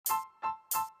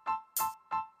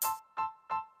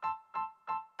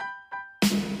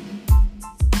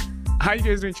How you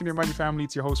guys doing, Chinny Money family?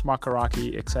 It's your host, Mark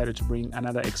Karaki, excited to bring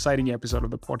another exciting episode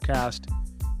of the podcast.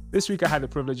 This week, I had the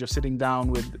privilege of sitting down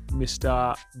with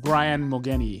Mr. Brian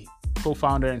Mogeni,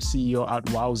 co-founder and CEO at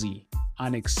Wowzy,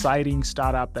 an exciting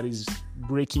startup that is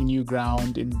breaking new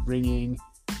ground in bringing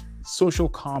social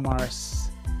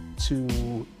commerce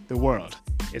to the world.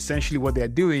 Essentially, what they're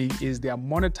doing is they're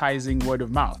monetizing word of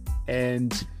mouth.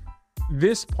 And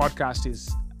this podcast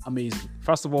is amazing.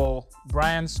 First of all,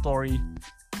 Brian's story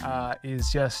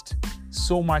is just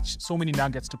so many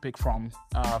nuggets to pick from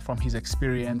his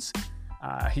experience.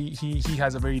 He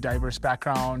has a very diverse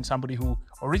background, somebody who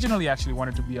originally actually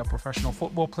wanted to be a professional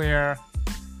football player,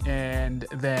 and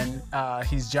then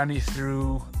his journey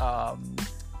through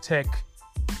tech,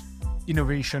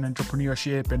 innovation,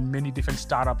 entrepreneurship, and many different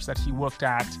startups that he worked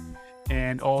at,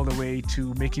 and all the way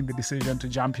to making the decision to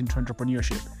jump into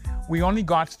entrepreneurship. We only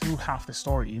got through half the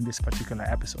story in this particular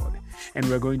episode, and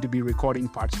we're going to be recording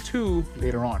part 2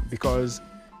 later on because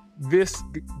this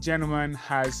gentleman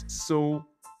has so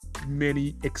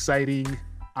many exciting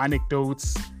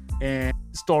anecdotes and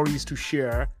stories to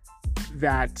share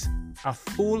that are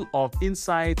full of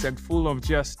insights and full of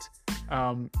just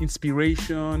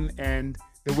inspiration, and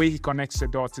the way he connects the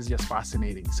dots is just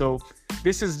fascinating. So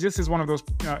this is one of those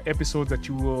episodes that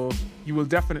you will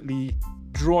definitely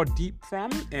draw deep from,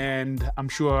 and I'm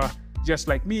sure, just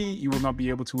like me, you will not be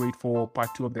able to wait for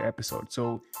part 2 of the episode.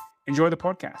 So enjoy the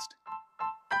podcast.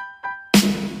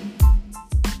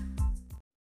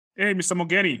 Hey, Mr.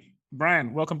 Mogeni,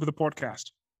 Brian, welcome to the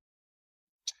podcast.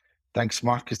 Thanks,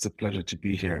 Mark. It's a pleasure to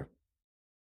be here.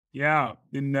 Yeah,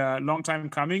 been a long time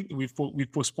coming. We've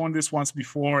postponed this once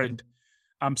before, and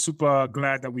I'm super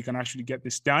glad that we can actually get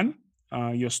this done.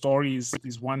 Your story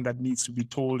is one that needs to be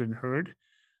told and heard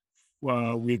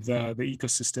with the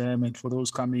ecosystem, and for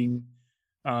those coming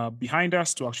behind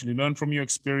us to actually learn from your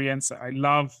experience. I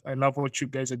love what you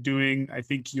guys are doing. I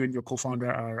think you and your co-founder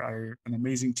are an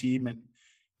amazing team, and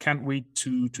can't wait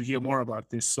to hear more about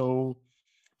this. So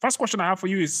first question I have for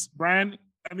you is, Brian,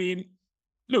 I mean,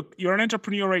 look, you're an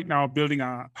entrepreneur right now, building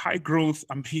a high growth,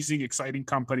 amazing, exciting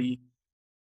company.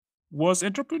 Was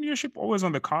entrepreneurship always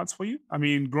on the cards for you? I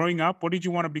mean, growing up, what did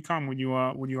you want to become when you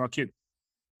were a kid?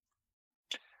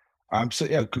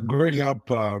 Growing up,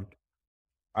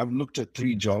 I've looked at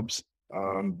 3 jobs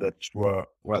that were,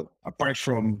 well, apart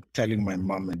from telling my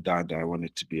mom and dad I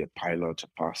wanted to be a pilot, a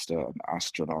pastor, an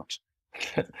astronaut.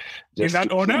 In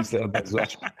that order?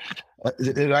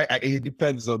 It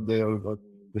depends on the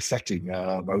setting.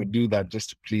 I would do that just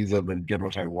to please them and get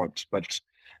what I want. But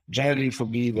generally, for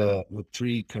me, the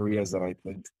 3 careers that I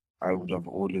think I would have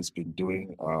always been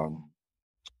doing.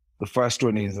 The first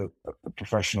one is a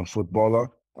professional footballer.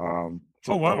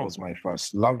 Football was my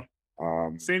first love.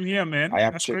 Same here, man.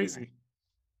 That's crazy.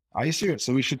 Are you serious?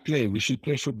 So we should play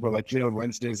football. I play on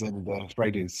Wednesdays and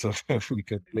Fridays, so we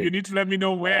can play. You need to let me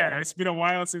know where. It's been a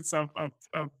while since I've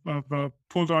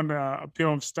pulled on a pair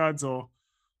of studs,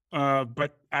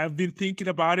 but I've been thinking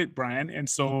about it, Brian, and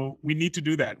so we need to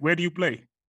do that. Where do you play?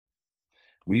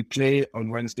 We play on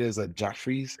Wednesdays at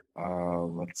Jaffrey's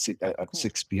at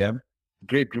 6 p.m.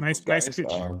 Great group of guys. Nice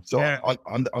pitch. On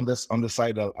the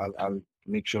side, I'll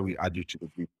make sure we add you to the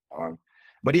group.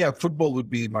 But yeah, football would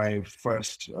be my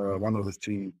first one of the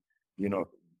 3,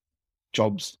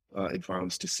 jobs, if I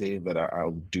was to say, that I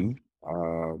would do.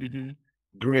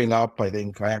 Growing up, I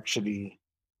think I actually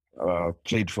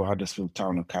played for Huddersfield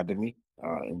Town Academy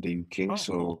in the UK.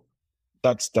 So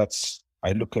that's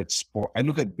I look at sport. I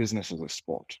look at business as a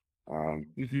sport.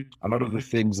 A lot of the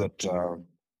things that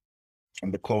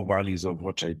and the core values of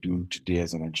what I do today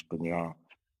as an entrepreneur,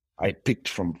 I picked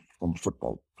from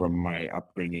football, from my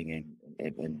upbringing,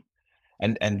 and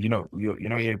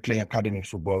you're playing academy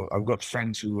football. I've got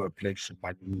friends who are playing for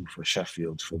Manu, for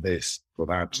Sheffield, for this, for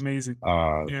that. Amazing.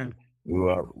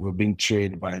 We're being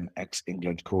trained by an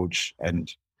ex-England coach,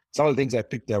 and some of the things I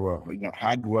picked there were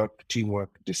hard work,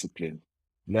 teamwork, discipline,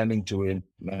 learning to win,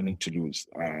 learning to lose,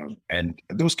 and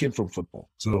those came from football.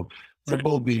 So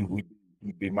football would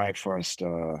be my first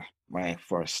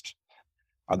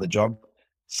other job.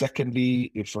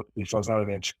 Secondly, if I was not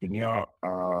an entrepreneur,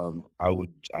 I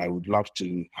would love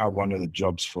to have one of the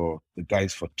jobs for the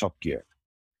guys for Top Gear.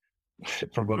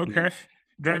 Probably. Okay.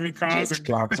 Driving cars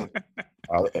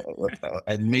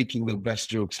and making the best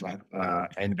jokes, man,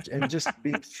 and just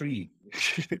being free.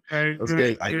 Okay.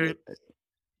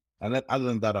 And then other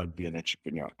than that, I'd be an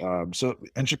entrepreneur. So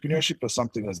entrepreneurship is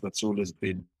something that's always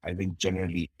been, I think,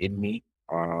 generally in me.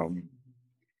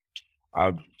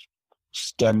 I've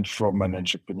stemmed from an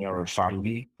entrepreneurial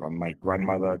family, from my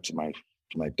grandmother to my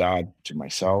dad to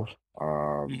myself.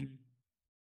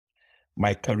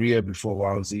 My career before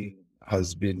Wowzy,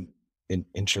 has been in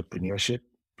entrepreneurship.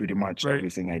 Pretty much Right.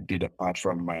 everything I did apart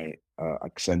from my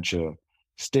Accenture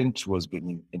stint was been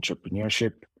in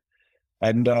entrepreneurship.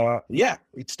 And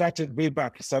it started way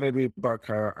back. I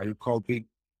recall being,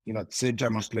 at the same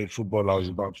time I was playing football, I was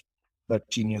about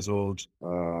 13 years old.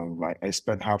 I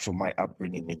spent half of my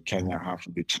upbringing in Kenya, half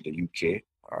of it in the UK.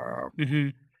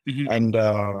 And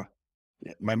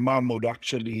my mom would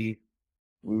actually,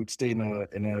 we would stay in a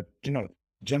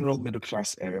general middle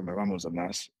class area. My mom was a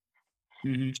nurse,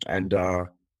 and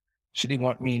she didn't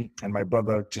want me and my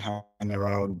brother to hang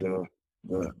around the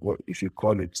what, if you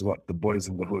call it, what, the boys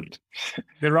in the hood.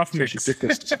 The roughnecks. So she took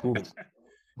us to school.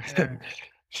 Yeah.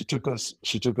 She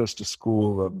took us to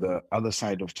school on the other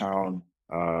side of town.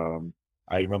 I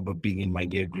remember being in my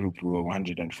year group. We were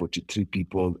 143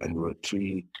 people, and we were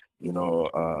three,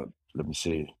 let me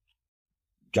say,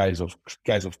 guys of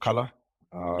color.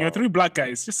 You're three black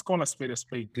guys. Just call a spade a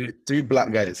spade. Three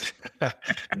black guys.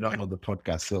 Not on the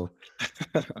podcast, so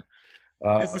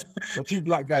three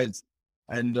black guys,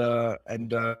 and so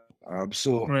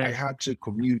Right. I had to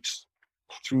commute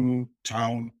through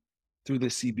town, through the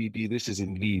CBD. This is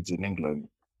in Leeds, in England,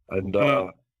 and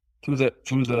through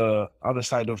the other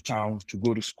side of town to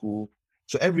go to school.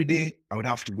 So every day I would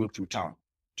have to go through town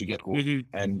to get home.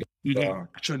 And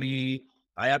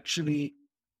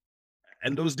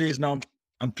and those days now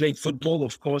I'm playing football.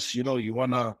 Of course, you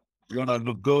wanna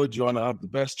look good, you wanna have the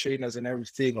best trainers and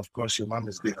everything. Of course, your mom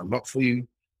is doing a lot for you.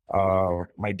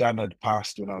 My dad had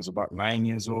passed when I was about 9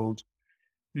 years old.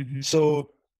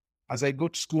 So as I go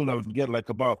to school, I would get like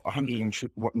about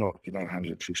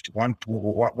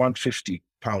 150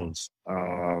 pounds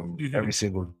every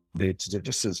single day,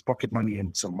 just as pocket money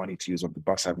and some money to use on the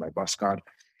bus. I have my bus card.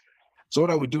 So what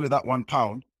I would do with that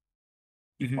 £1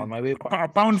 on my way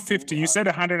back, £1.50. You said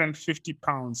 150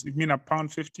 pounds. You mean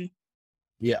 £1.50?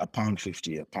 Yeah,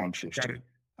 £1.50. Got it.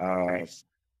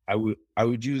 I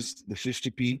would use the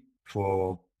 50p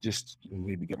for just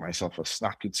maybe get myself a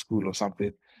snack at school or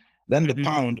something. Then the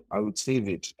pound, I would save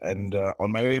it. And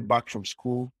on my way back from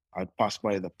school, I'd pass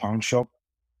by the pound shop,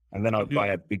 and then I'd buy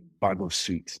a big bag of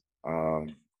sweets.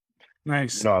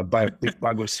 Nice. I'd buy a big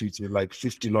bag of sweets with like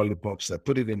 50 lollipops. I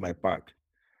put it in my bag.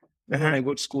 Then when I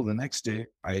go to school the next day,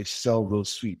 I sell those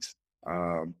sweets.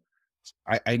 I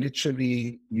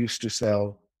literally used to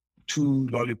sell 2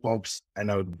 lollipops,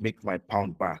 and I would make my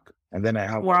 £1 back. And then I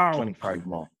have 25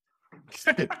 more.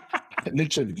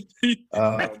 Literally. You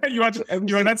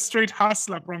are that straight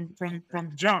hustler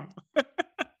from jump.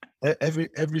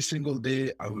 Every single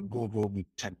day I would go home with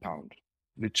 £10.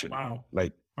 Literally. Wow.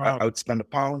 Like I would spend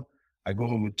 £1, I go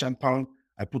home with £10,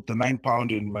 I put the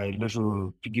 £9 in my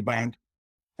little piggy bank,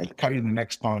 and carry the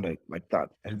next pound like that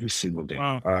every single day.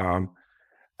 Wow.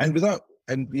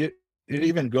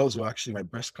 Even girls were actually my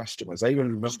best customers. I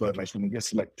even remember, like, when it gets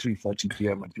to like 3:30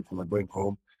 p.m. and people are going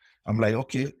home, I'm like,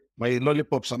 okay, my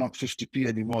lollipops are not 50p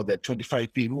anymore, they're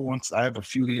 25p. Who wants? I have a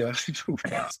few here.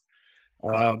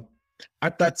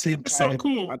 At that same time, so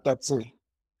cool. At that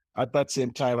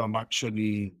same time, I'm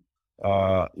actually,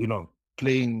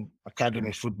 playing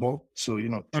academy football. So,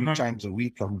 3 times a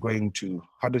week, I'm going to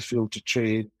Huddersfield to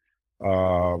trade.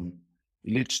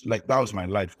 Like, that was my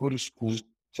life. Go to school,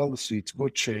 sell the sweets, go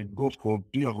trade, go home,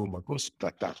 do your homework, go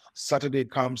like that. Saturday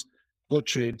comes, go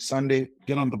trade. Sunday,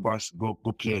 get on the bus, go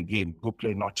play a game, go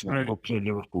play Nottingham, go play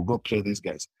Liverpool, go play these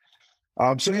guys.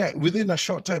 So yeah, within a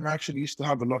short time, I actually used to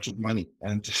have a lot of money,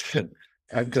 and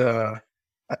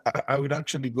I would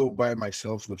actually go buy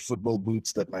myself the football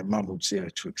boots that my mom would say are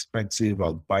too expensive.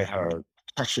 I'll buy her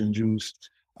passion juice.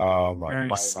 I'll buy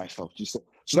myself juice.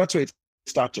 So that's where it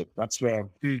started. That's where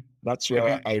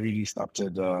I really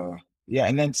started.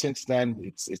 And then since then,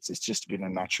 it's just been a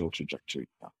natural trajectory.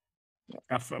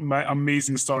 My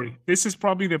amazing story. This is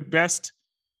probably the best.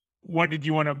 What did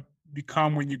you want to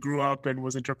become when you grew up, and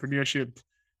was entrepreneurship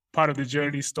part of the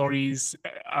journey stories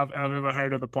I've ever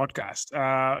heard of the podcast?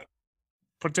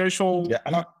 Potential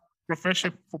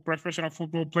professional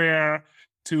football player,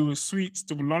 to sweets,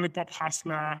 to lollipop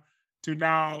hustler, to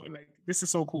now, like, this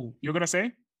is so cool. You're gonna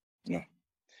say? Yeah.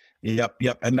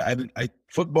 Yep. And I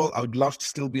football, I would love to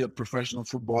still be a professional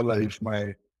footballer if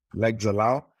my legs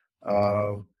allow.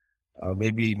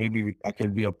 Maybe I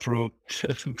can be a pro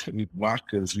with Mark,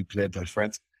 because we played with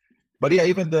friends. But yeah,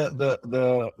 even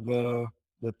the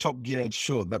Top Gear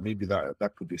show,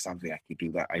 that could be something I could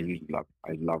do. That I really love.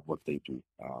 I love what they do.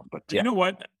 But yeah, you know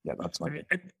what? Yeah, that's my thing.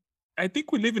 I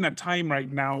think we live in a time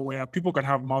right now where people can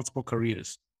have multiple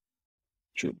careers.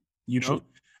 True. Know,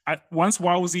 once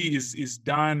Wowzy is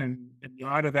done and you're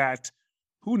out of that,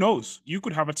 who knows? You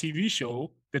could have a TV show,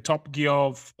 the Top Gear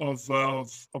of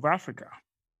Africa.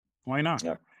 Why not?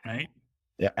 Yeah. Right.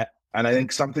 And I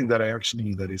think something that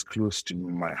that is close to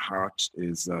my heart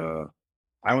is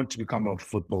I want to become a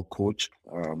football coach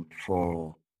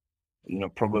for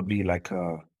probably like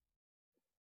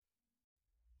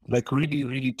really,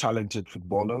 really talented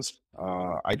footballers.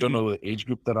 I don't know the age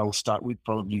group that I'll start with,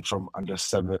 probably from under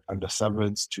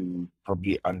sevens to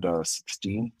probably under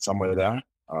 16, somewhere there.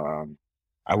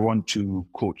 I want to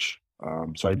coach.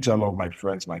 So I tell all my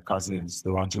friends, my cousins,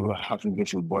 the ones who are having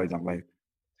little boys, I'm like,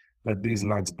 let these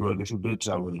lads grow a little bit.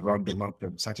 I will round them up.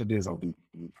 And Saturdays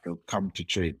they'll come to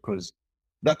trade because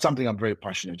that's something I'm very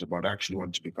passionate about. I actually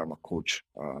want to become a coach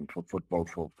for football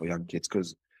for young kids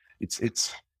because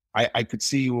I could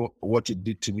see what it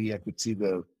did to me. I could see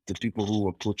the people who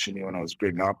were coaching me when I was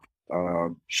growing up,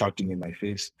 shouting in my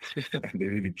face, and they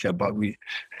really care about me.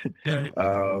 Yeah.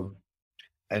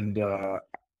 And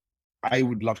I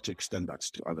would love to extend that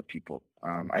to other people.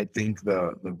 I think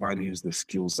the values, the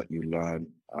skills that you learn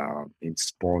in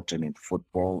sport and in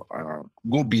football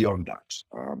go beyond that.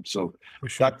 So For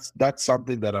sure. that's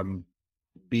something that I'm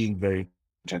being very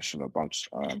intentional about,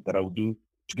 that I will do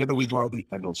together with Wildy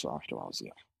and also afterwards.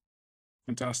 Yeah.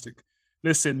 Fantastic.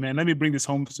 Listen, man, let me bring this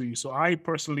home to you. So I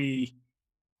personally,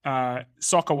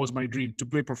 soccer was my dream. To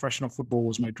play professional football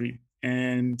was my dream.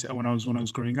 And when I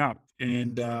was growing up,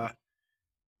 and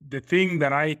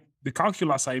the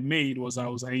calculus I made was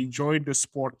I enjoyed the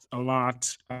sport a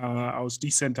lot. I was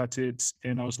decent at it,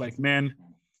 and I was like, man,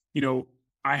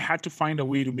 I had to find a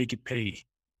way to make it pay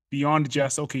beyond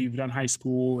just, okay, you've done high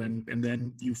school and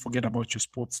then you forget about your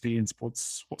sports day and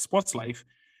sports life.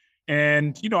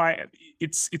 And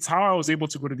it's how I was able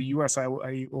to go to the US.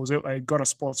 I got a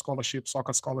sports scholarship,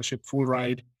 soccer scholarship, full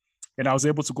ride, and I was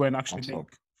able to go and actually make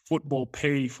football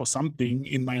pay for something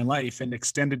in my life and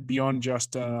extend it beyond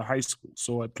just high school.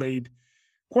 So I played,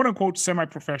 quote unquote,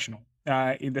 semi-professional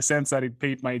in the sense that it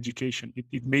paid my education.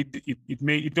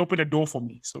 It opened a door for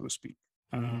me, so to speak.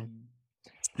 And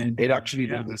it actually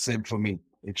did the same for me.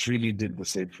 It really did the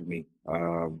same for me.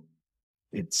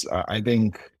 It's I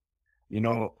think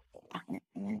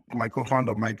my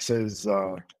co-founder Mike says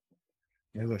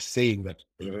there's a saying that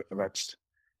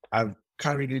I've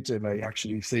carried it and I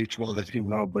actually say it to all the people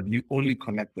now, but you only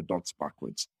connect the dots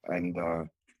backwards. And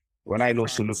when I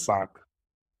also look back,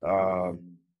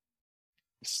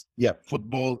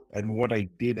 football and what I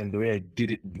did and the way I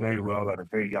did it very well at a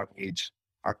very young age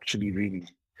actually really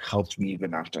helped me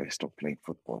even after I stopped playing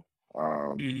football.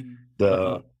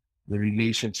 The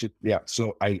relationship,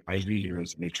 so I really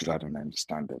resonate to that and I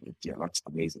understand that. That's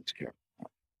amazing to hear.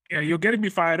 Yeah, you're getting me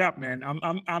fired up, man.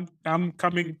 I'm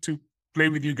coming to play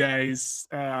with you guys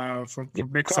from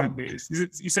next Sundays.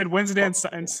 You said Wednesday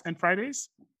and Fridays?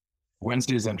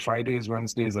 Wednesdays and Fridays.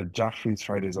 Wednesdays at Jaffrey's,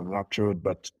 Fridays on Lock Road,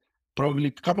 but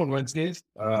probably come on Wednesdays.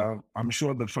 I'm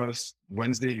sure the first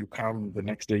Wednesday you come, the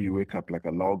next day you wake up like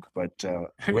a log, but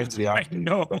Wednesday after. I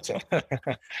know.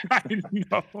 I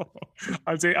know.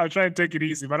 I'll try and take it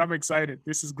easy, but I'm excited.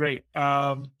 This is great.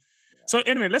 So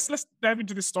anyway, let's dive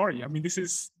into the story. I mean, this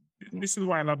is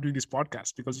why I love doing this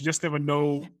podcast, because you just never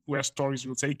know where stories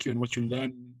will take you and what you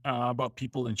learn about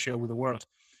people and share with the world.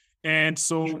 And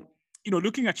so,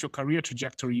 looking at your career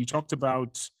trajectory, you talked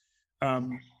about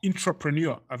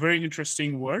intrapreneur, a very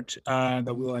interesting word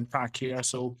that we'll unpack here.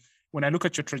 So when I look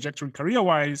at your trajectory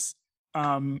career-wise,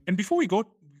 and before we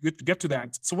get to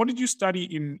that, so what did you study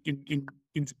in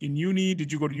uni?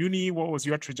 Did you go to uni? What was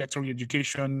your trajectory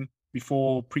education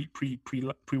before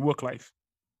pre-work life?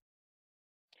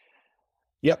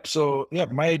 Yep. So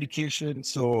my education.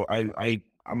 So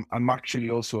I'm actually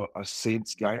also a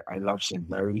Saints guy. I love St.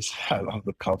 Mary's. I love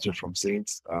the culture from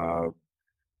Saints.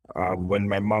 When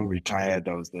my mom retired,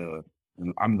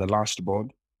 I'm the last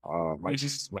born. My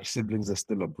siblings are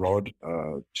still abroad.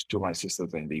 Two of my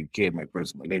sisters are in the UK, my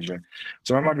brother's in Malaysia.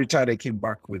 So my mom retired, I came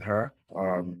back with her.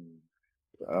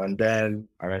 And then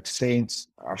I went to Saints.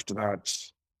 After that,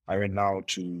 I went now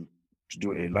to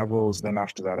do A levels. Then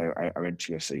after that, I went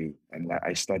to SAU and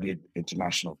I studied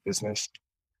international business.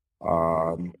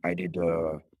 I did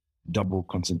a double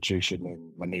concentration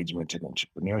in management and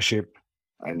entrepreneurship,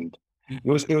 and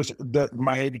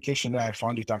my education there. I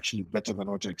found it actually better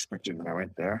than what I expected when I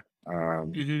went there.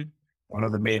 One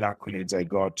of the main accolades I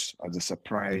got as a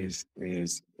surprise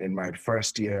is in my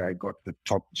first year, I got the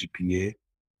top GPA.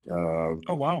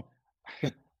 Oh, wow.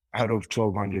 Out of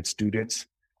 1,200 students.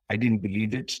 I didn't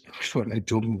believe it when I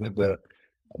told them that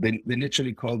they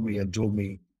literally called me and told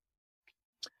me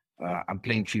I'm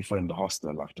playing FIFA in the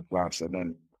hostel after class. And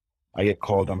then I get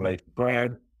called. I'm like,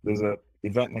 Brian, there's an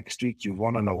event next week. You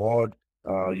won an award.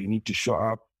 You need to show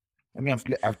up. I mean,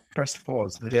 I've pressed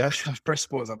pause. I've pressed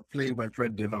pause. I'm playing my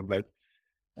friend and I'm like,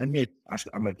 And yet,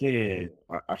 I'm like, yeah.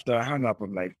 After I hung up,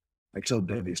 I'm like, I tell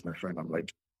Davis, my friend, I'm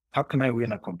like, how can I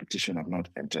win a competition I've not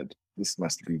entered? This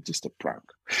must be just a prank.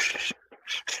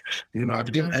 I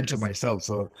didn't enter myself.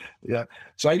 So, yeah.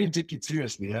 So I didn't take it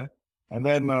seriously. Yeah. And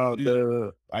then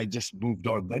I just moved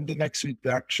on. Then the next week,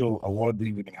 the actual award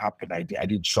didn't even happen. I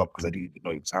didn't shop because I didn't even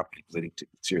know it was happening because I didn't take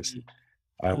it seriously.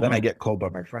 Then I get called by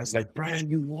my friends like, Brian,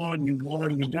 you won, you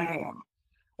won, you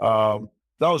won.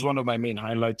 That was one of my main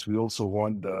highlights. We also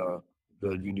won the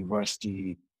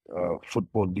university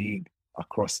football league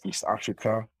across East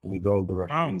Africa with all the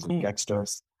referees against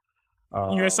us.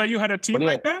 USIU had a team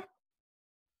like that?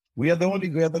 We are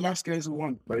the last guys who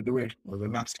won, by the way. We're the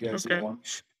last guys who won.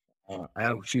 I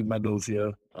have a few medals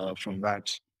here from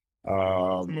that.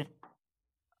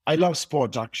 I love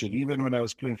sport, actually. Even when I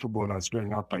was playing football and I was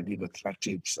growing up, I did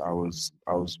athletics. I was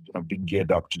being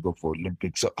geared up to go for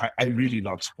Olympics. So I really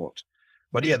love sport.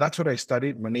 But yeah, that's what I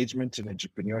studied, management and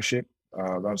entrepreneurship.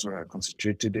 That's what I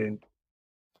concentrated in.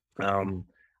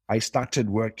 I started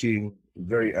working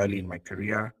very early in my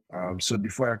career. So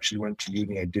before I actually went to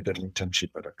uni, I did an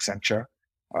internship at Accenture,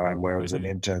 where I was an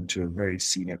intern to a very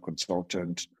senior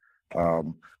consultant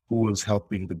who was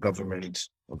helping the government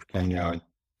of Kenya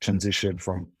transition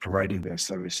from providing their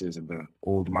services in the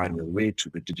old manual way to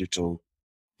the digital,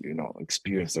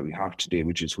 experience that we have today,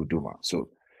 which is Huduma. So,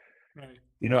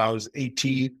 I was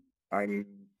 18. I'm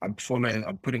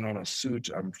putting on a suit.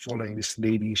 I'm following this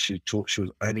lady. She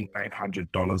was earning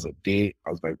 $900 a day.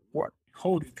 I was like, what?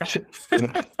 Holy cow.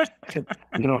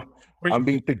 I'm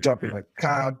being picked up in a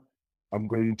cab. I'm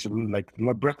going to like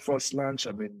my breakfast, lunch.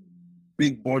 I'm in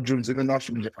big boardrooms, even not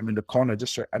I'm in the corner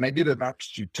and I did an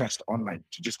aptitude test online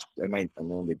and then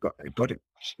I got it.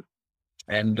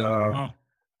 And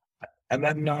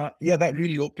then that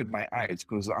really opened my eyes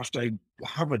because after I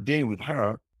have a day with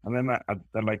her, and then at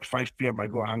like 5 p.m. I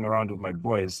go hang around with my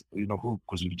boys,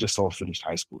 because we just all finished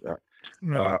high school.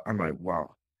 I'm like,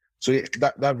 wow. So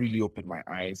that really opened my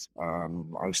eyes. I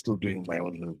was still doing my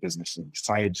own little business on the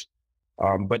side.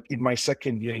 But in my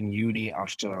second year in uni,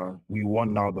 after we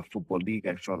won now the football league,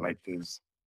 I felt like there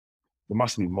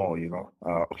must be more,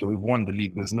 okay, we've won the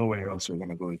league. There's nowhere else we're going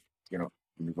to go,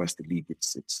 university league.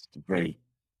 It's very,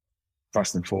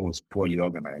 first and foremost, poorly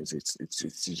organized. It's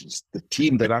just the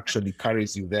team that actually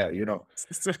carries you there,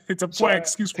 It's a poor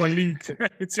excuse for a league.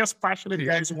 It's just passionate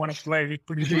guys who want to play.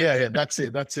 Yeah, that's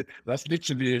it. That's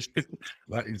literally it.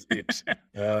 That is it.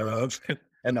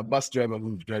 And a bus driver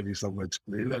who's driving somewhere to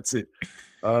play. That's it.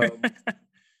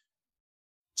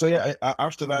 So yeah,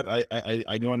 after that,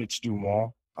 I wanted to do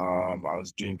more. I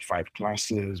was doing 5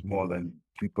 classes, more than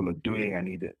people are doing. I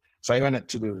needed. So I went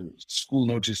to the school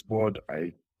notice board.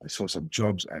 I saw some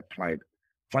jobs. I applied.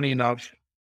 Funny enough,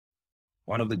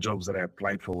 one of the jobs that I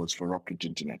applied for was for Rocket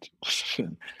Internet.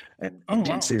 And it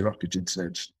didn't say Rocket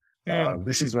Internet.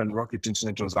 This is when Rocket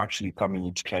Internet was actually coming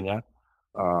into Kenya.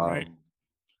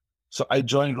 So I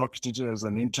joined Rocket Internet as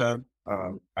an intern.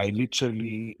 I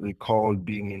literally recall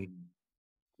being in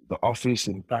the office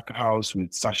in Packer House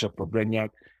with Sasha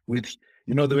Pobrenyak, with,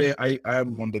 the way I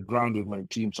am on the ground with my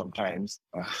team sometimes.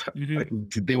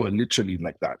 They were literally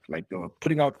like that. Like they were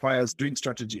putting out fires, doing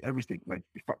strategy, everything. Like,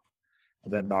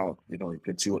 and then now, you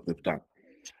can see what they've done.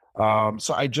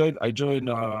 So I joined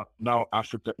Now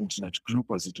Africa Internet Group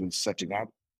as it was setting up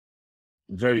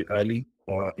very early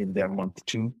in their month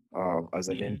 2 as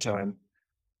an intern.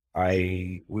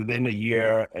 Within a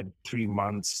year and 3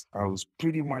 months, I was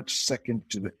pretty much second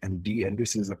to the MD. And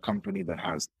this is a company that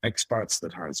has experts,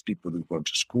 that has people who go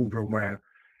to school from where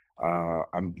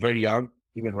I'm very young,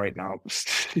 even right now,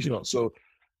 so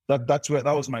that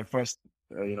was my first,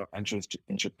 entrance to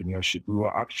entrepreneurship. We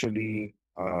were actually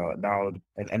now,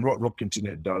 and what Rocket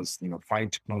Internet does,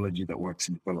 find technology that works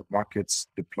in developed markets,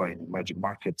 deploy in emerging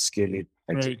markets, scale it.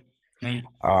 Right.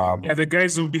 The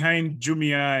guys who behind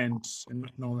Jumia and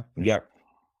all that.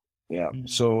 Yeah.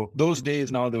 So those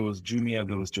days now, there was Jumia,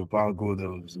 there was Jovago,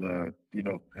 there was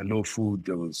Hello Food,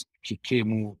 there was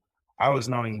Kikemu. I was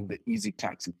now in the Easy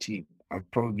Taxi team. I'm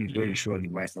probably very sure you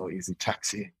might know Easy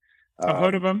Taxi. I've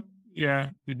heard of them.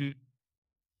 Yeah.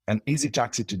 And Easy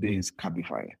Taxi today is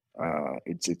Cabify.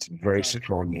 It's very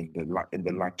strong in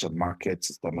the larger markets.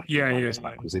 It's the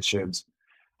acquisitions.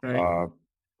 Right.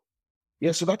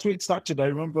 So that's where it started. I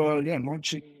remember,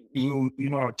 launching.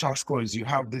 Our task was, you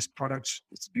have this product.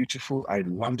 It's beautiful. I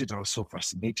loved it. I was so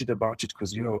fascinated about it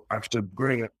because, after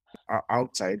growing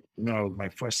outside, my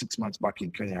first 6 months back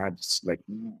in Kenya,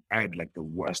 I had the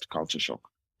worst culture shock.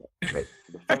 Like,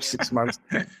 the first 6 months,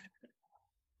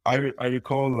 I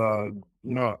recall,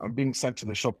 I'm being sent to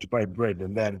the shop to buy bread,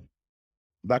 and then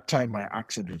that time my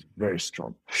accent was very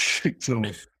strong. So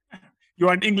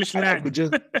You're an English I land. could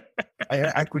just,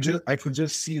 I could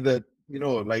just see that,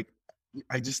 like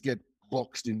I just get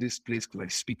boxed in this place because I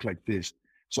speak like this.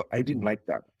 So I didn't like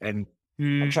that. And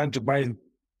I'm trying to buy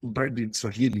bread in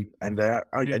Swahili, and I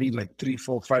need like 3,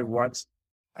 4, 5 words.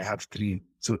 I have 3.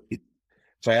 So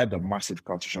I had a massive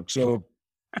culture shock. So,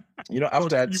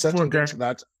 after I had settled into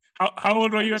that. How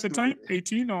old were you at the time?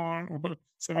 18 or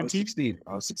 17?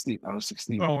 I was 16.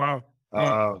 Oh,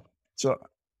 wow. So,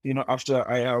 after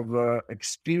I have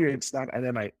experienced that, and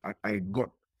then I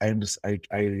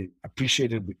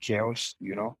appreciated the chaos,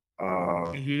 and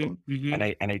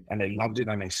I loved it,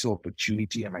 and I saw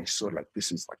opportunity, and I saw like,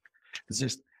 this is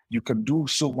just, you can do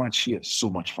so much here so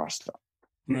much faster.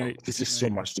 Right. This is so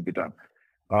much to be done.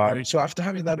 So after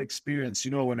having that experience,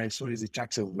 when I saw Easy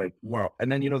Taxi, I was like, wow. And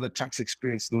then, the tax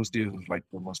experience those days was like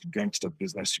the most gangster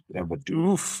business you could ever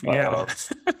do. Oof, yeah.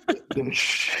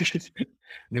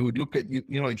 They would look at you,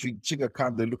 if you check a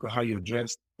card, they look at how you're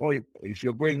dressed. Or if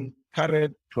you're going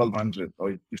carried, 1,200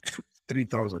 or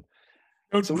 3,000.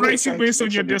 They'll price you based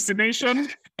on your destination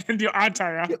and your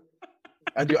attire. Yeah.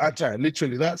 And your attire,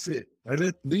 literally, that's it. And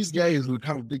then these guys would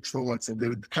have big stomachs, and they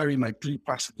would carry like 3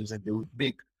 passengers, and they would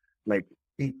make like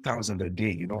 8,000 a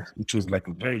day, which was like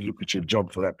a very lucrative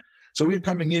job for them. So we're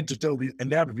coming in to tell these,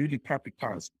 and they have really crappy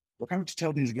cars. We're coming to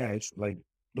tell these guys, like,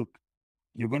 look,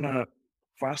 you're gonna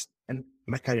fast. And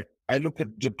like I look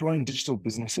at deploying digital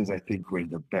businesses, I think we're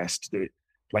the best.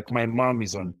 Like my mom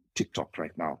is on TikTok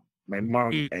right now. My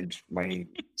mom and my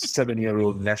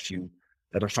 7-year-old nephew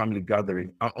at a family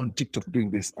gathering are on TikTok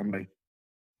doing this. I'm like,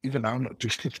 even I'm not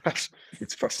doing it.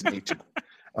 It's fascinating.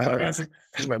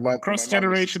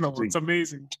 Cross-generational, it's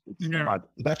amazing.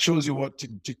 That shows you what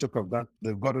TikTok have done.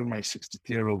 They've gotten my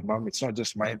 63-year-old mom. It's not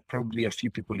just mine, probably a few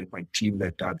people in my team,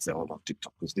 their dads are all on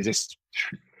TikTok because they just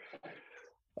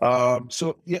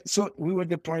so we were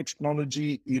deploying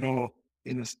technology,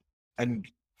 and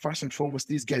first and foremost,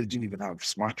 these guys didn't even have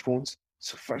smartphones.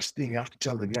 So first thing you have to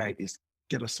tell the guy is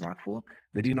get a smartphone.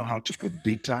 They didn't know how to put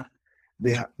data.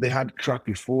 They had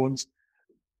crappy phones.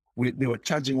 They were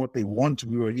charging what they want.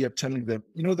 We were here telling them,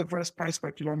 the first price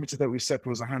per kilometer that we set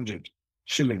was 100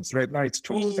 shillings. Right now it's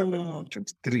 27,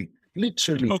 23.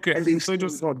 Literally. Okay. And they still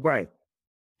did not buy.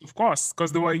 Of course,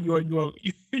 because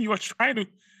you were trying to,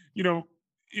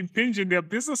 impinge in their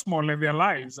business model and their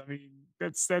lives. I mean,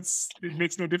 that's it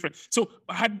makes no difference. So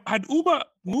had Uber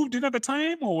moved in at the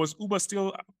time, or was Uber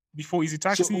still before Easy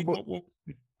Taxi? So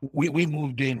we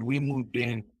moved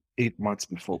in 8 months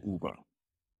before Uber.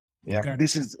 Yeah, okay.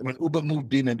 This is when Uber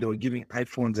moved in, and they were giving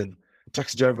iPhones, and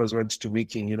taxi drivers went to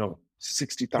making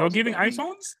 60,000. They were giving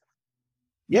iPhones?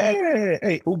 Yeah.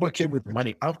 Hey, Uber came with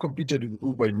money. I've competed with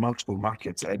Uber in multiple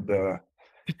markets, and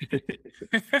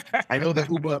I know that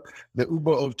the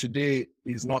Uber of today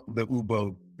is not the Uber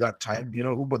of that time.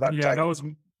 Uber that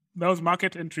time. That was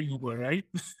market entry Uber, right?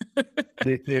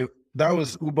 That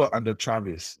was Uber under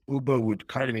Travis. Uber would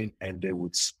come in and they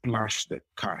would splash the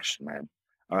cash, man.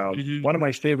 One of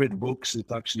my favorite books is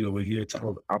actually over here. It's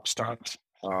called Upstart.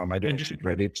 I don't know if you've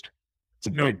read it. It's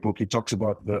a great book. It talks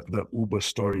about the Uber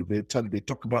story. They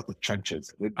talk about the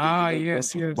trenches.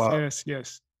 Yes.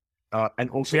 And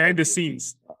also behind the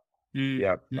scenes.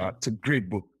 It's a great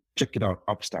book. Check it out.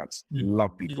 Upstarts.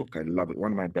 Love the book. I love it.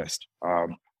 One of my best.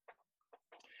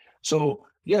 So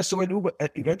when Uber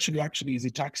eventually, actually, Easy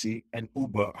Taxi and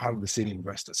Uber have the same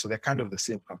investors, so they're kind of the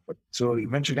same company. So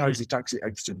eventually, now Easy Taxi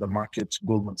exited the market.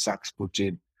 Goldman Sachs put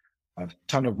in a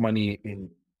ton of money in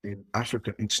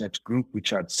Africa Internet Group, which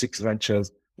had 6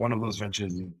 ventures. One of those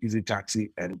ventures is Easy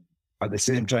Taxi, and at the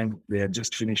same time, they had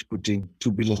just finished putting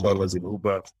 $2 billion in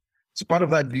Uber. So part of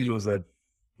that deal was that,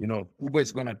 Uber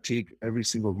is going to take every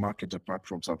single market apart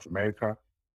from South America.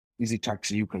 Easy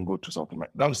Taxi, you can go to South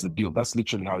America. That was the deal. That's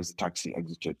literally how Easy Taxi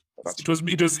exited.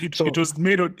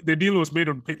 The deal was made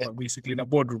on paper, basically, in a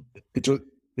boardroom. It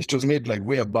was made like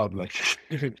way above, like.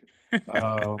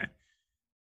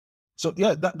 So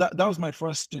yeah, that was my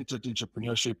first stint at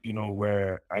entrepreneurship.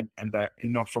 Where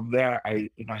from there I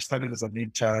started as an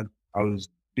intern.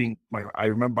 I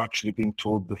remember actually being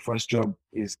told the first job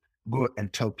is go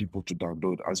and tell people to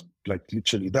download. I was like,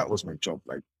 literally, that was my job.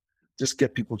 Like, just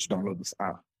get people to download this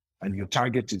app. And your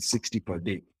target is 60 per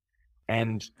day.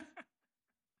 And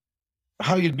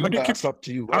how you do that's up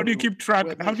to you. How do you keep track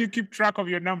of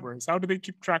your numbers? How do they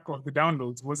keep track of the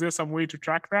downloads? Was there some way to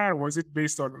track that, or was it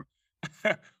based on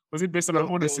an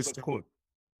owner system? Code.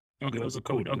 Okay, it was a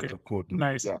code. Okay. Code.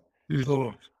 Nice. Yeah.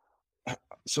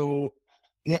 So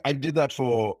yeah, I did that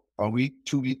for a week,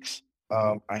 2 weeks.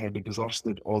 I had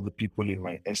exhausted all the people in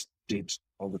my estate,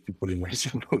 all the people in my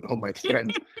all my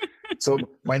friends. So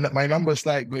my numbers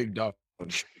started going down.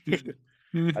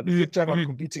 At the same time, I'm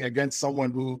competing against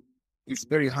someone who is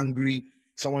very hungry,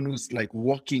 someone who's like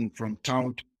walking from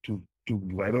town to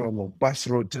I don't know, bus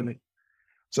road.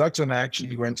 So that's when I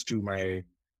actually went to my,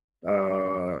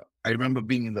 I remember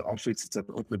being in the office. It's an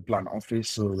open plan office.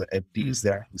 So the FD is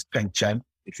there. It's Peng Chen.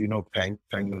 If you know Peng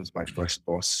was my first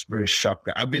boss. Very sharp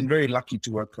guy. I've been very lucky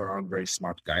to work around very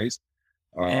smart guys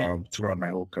throughout my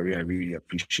whole career. I really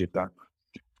appreciate that.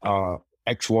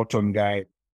 Ex-Wharton guy,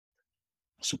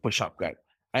 super sharp guy.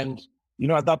 And,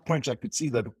 at that point, I could see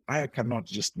that I cannot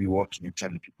just be walking and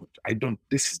telling people,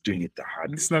 this is doing it the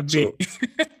hard way. It's not me.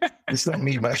 It's not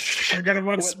me, man. I gotta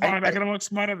work smart. I gotta work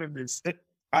smarter than this.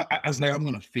 I was like, I'm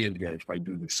going to fail, guys, if I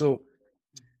do this. So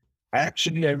I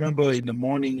remember in the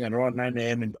morning at around 9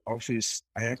 a.m. in the office,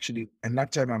 and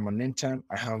that time I'm an intern.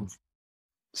 I have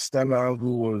Stella,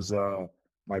 who was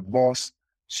my boss.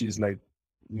 She's like,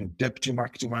 deputy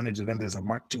marketing manager. Then there's a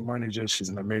marketing manager. She's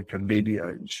an American lady.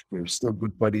 We're still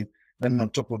good buddies. Then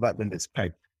on top of that, then there's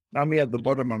Peg. Now me at the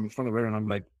bottom, I'm in front of her, and I'm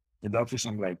like, in the office,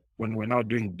 I'm like, when we're now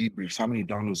doing debriefs, how many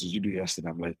downloads did you do yesterday?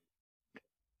 I'm like,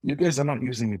 you guys are not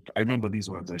using it. I remember these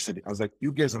words. I said it. I was like,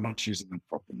 you guys are not using it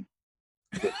properly.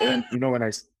 And when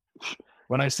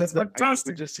I said that,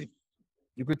 fantastic.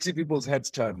 You could see people's heads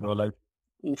turn. They were like,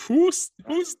 who's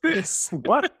this?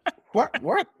 What? Who?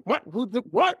 What?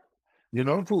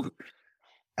 Who?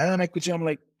 And then I could see, I'm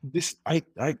like, this. I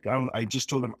just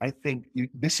told them, I think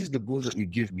this is the goal that you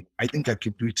give me. I think I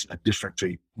can do it in a different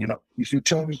way. If you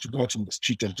tell me to go out on the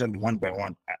street and tell me one by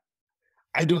one,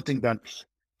 I don't think that.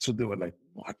 So they were like,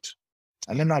 what?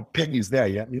 And then now Peg is there,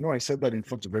 yeah. I said that in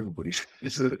front of everybody.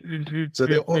 So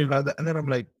they all had that. And then I'm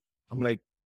like,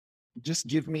 just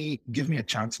give me a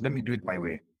chance. Let me do it my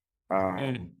way.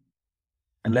 And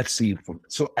let's see.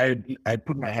 So I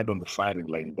put my head on the firing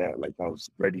line there, like I was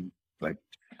ready. Like,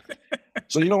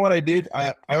 so you know what I did?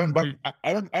 I went back.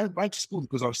 I went back to school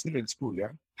because I was still in school, yeah.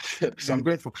 So I'm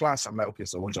going for class. I'm like, okay,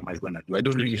 so what am I going to do? I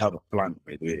don't really have a plan,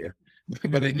 by the way, yeah.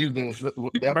 But I knew their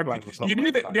plan was not. You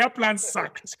knew that their plan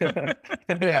sucked.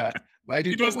 Yeah, but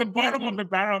it was the bottom of the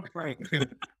barrel plan.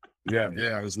 Yeah.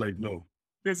 I was like, no.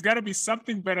 There's got to be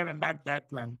something better than that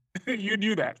plan. You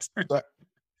knew that. But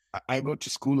I go to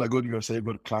school. I go to USA. I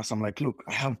go to class. I'm like, look,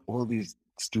 I have all these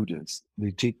students.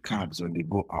 They take cabs when they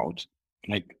go out.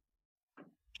 Like,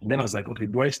 then I was like, okay,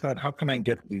 do I start? How can I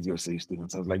get these USA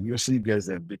students? I was like, USA guys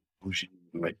are a bit pushy.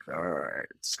 Like,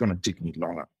 it's gonna take me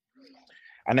longer.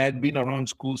 And I had been around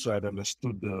school, so I'd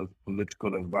understood the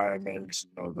political environment,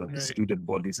 the student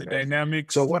bodies, the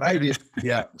dynamics. So what I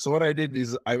did,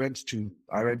 is I went to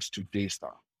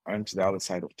Daystar. I went to the other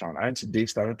side of town. I went to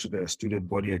Daystar. I went to the student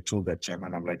body. I told that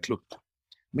chairman, I'm like, look,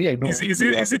 me, I know. Is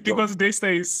it because Daystar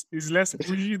is less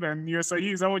pushy than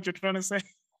USIE? Is that what you're trying to say?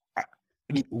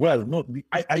 Well, no,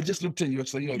 I just looked at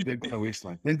USIE like they're gonna waste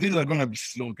time. These are gonna be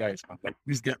slow guys. Like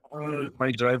this guy,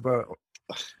 my driver,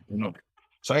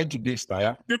 So I went to Daystar,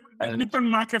 yeah? Different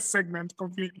market segment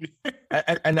completely.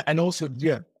 and also,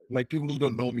 yeah, like people who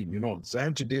don't know me, So I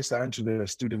went to Daystar, I went to the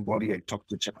student body, I talked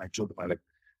to them, I told them,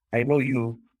 I know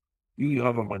you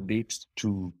have a mandate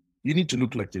you need to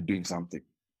look like you're doing something,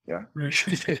 yeah?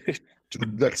 Right.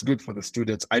 That's good for the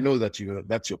students. I know that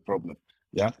that's your problem,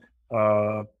 yeah?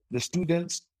 The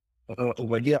students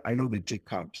over here, I know they take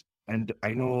cabs. And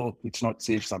I know it's not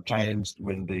safe sometimes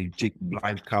when they take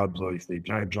blind cabs or if they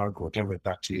drive drunk or whatever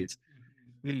that is.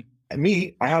 And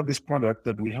me, I have this product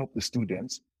that will help the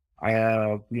students.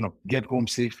 Get home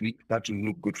safely. That will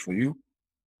look good for you.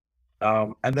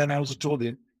 And then I also told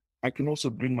him, I can also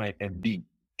bring my MD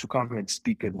to come here and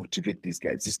speak and motivate these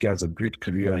guys. This guy has a great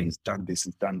career. He's done this,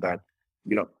 he's done that,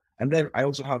 And then I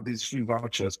also have these free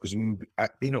vouchers because,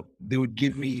 they would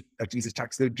give me, at Easy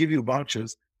Tax, they would give you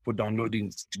vouchers for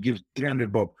downloading to give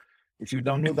 300 bob. If you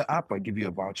download the app, I give you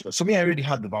a voucher. So me, I already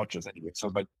had the vouchers anyway. So I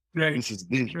was like, right. This is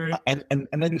this. Right. And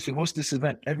then if you host this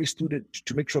event, every student,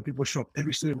 to make sure people show up,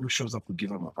 every student who shows up will give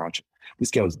them a voucher.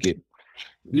 This guy was game.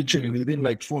 Literally within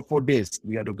like four days,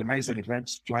 we had organized an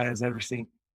event, flyers, everything.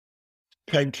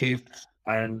 Pancake,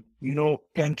 and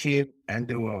Pancake, and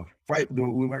there were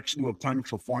we were planning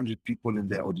for 400 people in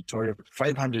the auditorium.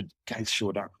 500 guys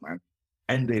showed up, man.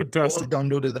 And they all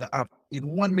downloaded the app in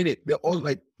 1 minute. They're all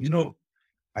like,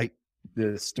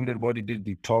 the student body did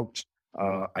the talk.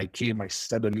 I came, I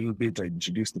said a little bit, I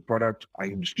introduced the product, I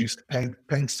introduced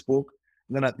Peng spoke.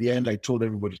 And then at the end, I told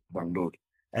everybody to download.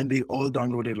 And they all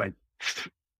downloaded like,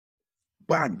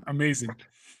 bang. Amazing.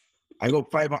 I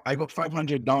got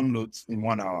 500 downloads in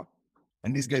 1 hour.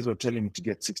 And these guys were telling me to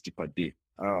get 60 per day.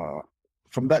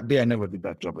 From that day, I never did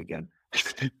that job again.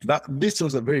 This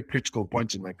was a very critical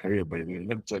point in my career, by the way.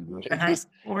 Let me tell you.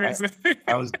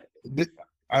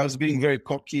 I was being very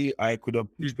cocky. I could have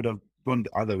gone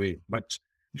the other way. But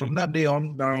from that day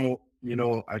on, now,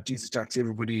 at Easy Taxi,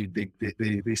 everybody,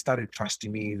 they started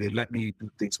trusting me. They let me do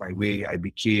things my way. I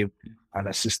became an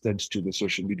assistant to the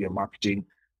social media marketing.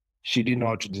 She didn't know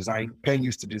how to design. Pen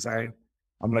used to design.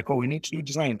 I'm like, oh, we need to do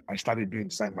design. I started doing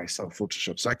design myself,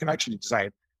 Photoshop. So I can actually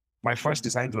design. My first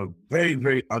designs were very,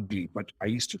 very ugly, but I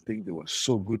used to think they were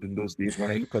so good in those days. When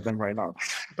I look at them right now.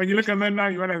 When you look at them now,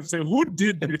 you want to say, who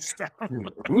did this?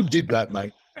 Who did that,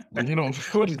 man?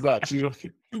 What is that?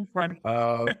 Too funny.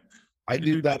 I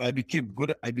did that. I became good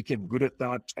at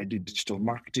that. I did digital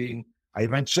marketing. I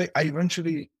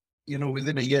eventually,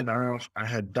 within a year and a half, I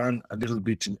had done a little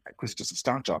bit because it's a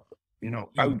startup.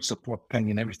 I would support Peng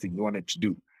in everything you wanted to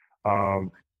do.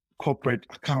 Corporate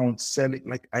accounts, selling,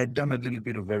 like I had done a little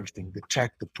bit of everything, the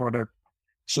tech, the product.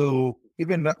 So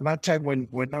even that time when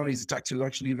now Easy Taxi was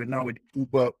actually, even now with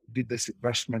Uber did this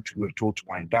investment, we were told to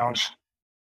wind down.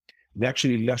 They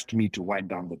actually left me to wind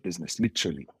down the business,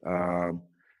 literally.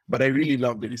 But I really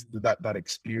loved that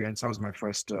experience. That was my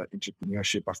first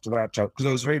entrepreneurship. After that, because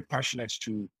I was very passionate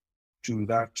to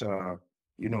that,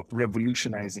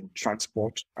 revolutionizing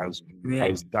transport.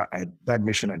 That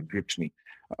mission had gripped me,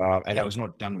 and I was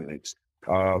not done with it.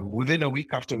 Within a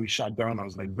week after we shut down, I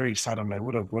was like very sad. I'm like,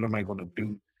 what am I going to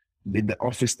do? In the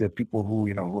office, there are people who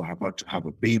are about to have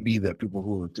a baby. There are people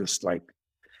who are just like,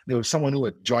 there was someone who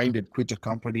had joined and quit a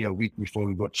company a week before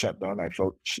we got shut down. I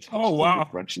felt, oh, wow.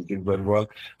 She's doing very well.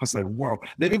 I was like, wow.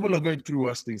 The people are going through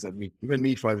worse things than me. Even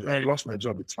me, if I lost my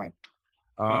job, it's fine.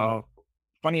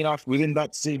 Funny enough, within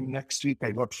that same next week,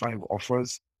 I got 5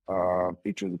 offers.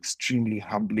 It was extremely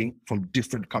humbling from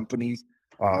different companies.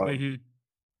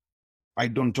 I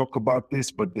don't talk about this,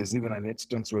 but there's even an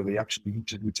instance where they actually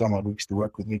interviewed someone who used to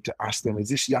work with me to ask them, is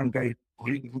this young guy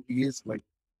really who he is? Like,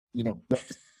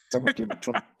 someone came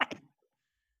from.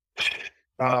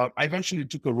 I eventually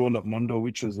took a role at Mondo,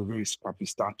 which was a very scrappy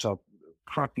startup,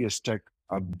 crappiest tech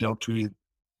I've dealt with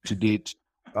to date.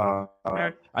 And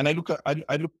I look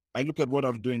at what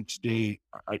I'm doing today.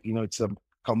 It's a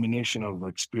culmination of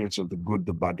experience of the good,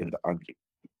 the bad, and the ugly.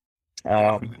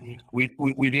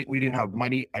 We didn't have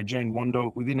money. I joined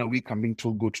Mondo. Within a week, I'm being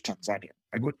told go to Tanzania.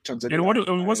 I go to Tanzania. And what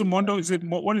was Mondo?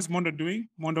 What is Mondo doing?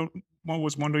 What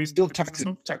was Mondo? Still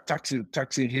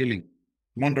taxi hailing.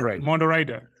 Mondo Ride. Mondo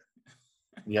Rider.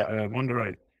 Yeah, Mondo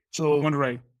Ride. So Mondo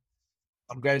Ride.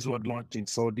 Some guys who had launched in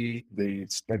Saudi, they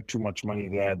spent too much money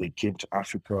there. They came to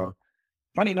Africa.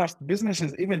 Funny enough,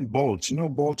 businesses, even Bolt.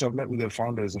 Bolt, I've met with their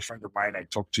founder, is a friend of mine. I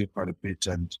talked to him quite a bit,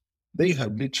 and they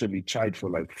had literally tried for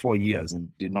like 4 years and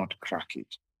did not crack it.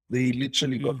 They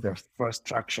literally got their first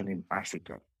traction in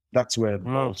Africa. That's where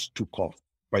Bolt took off.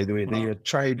 By the way, they had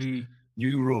tried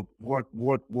Europe. What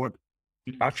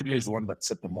Africa is the one that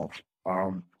set them off.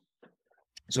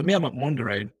 So me, I'm at Mondo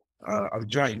Ride. I've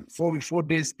joined 4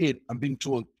 days in. I'm being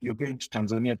told you're going to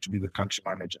Tanzania to be the country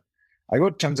manager. I go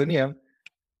to Tanzania.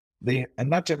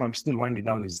 And that time I'm still winding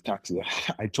down Easy Taxi.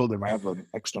 I told them I have an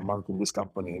extra month in this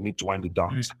company. I need to wind it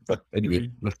down. But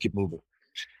anyway, let's keep moving.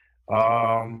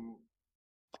 I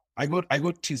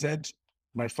got TZ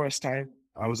my first time.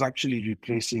 I was actually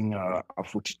replacing a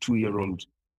 42-year-old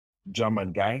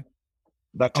German guy.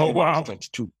 That time I was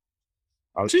 22.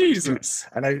 Jesus.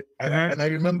 22. And I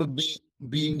remember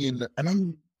being in,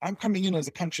 and I'm coming in as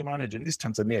a country manager in this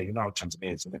Tanzania. You know how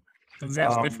Tanzania is, isn't it?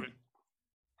 Tanzania's different.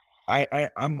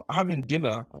 I'm having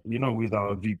dinner, with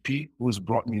our VP who's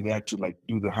brought me there to like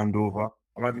do the handover.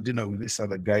 I'm having dinner with this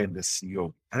other guy and the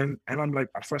CEO. And I'm like,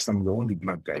 at first I'm the only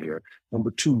black guy here.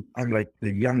 Number 2, I'm like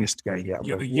the youngest guy here.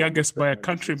 You're the youngest by a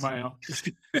country mile.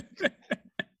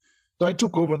 So I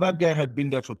took over. That guy had been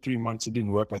there for 3 months. It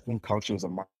didn't work. I think culture was a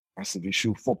massive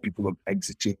issue. 4 people are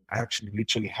exiting. I actually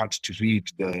literally had to read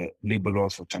the labor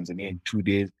laws for Tanzania in 2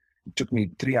 days. It took me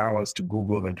 3 hours to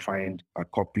Google and find a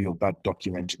copy of that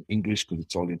document in English because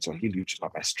it's all in Swahili, which is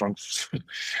not my strong suit.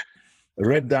 I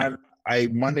read that. I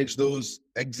managed those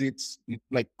exits,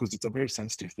 because it's a very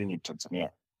sensitive thing in Tanzania.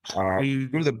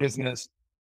 Through the business,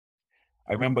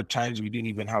 I remember times we didn't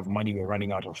even have money. We're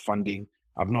running out of funding.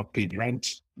 I've not paid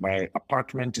rent. My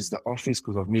apartment is the office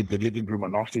because I've made the living room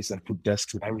an office and put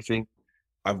desks and everything.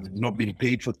 I've not been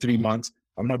paid for 3 months.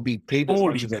 I'm not being paid as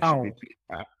much as I should be paid.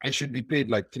 I should be paid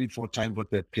like 3-4 times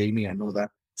what they pay me. I know that.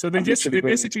 So they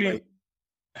basically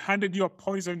handed you a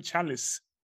poison chalice.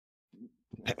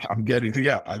 I'm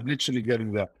literally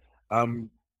getting there. I'm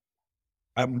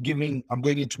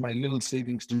going into my little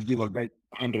savings to give a guy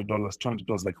 $100,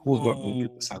 $200, like,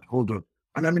 hold on.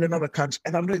 and I'm in another country,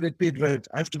 and I'm not even paid rent.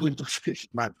 I have to go into fish,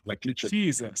 man, like literally.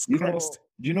 Jesus You Christ.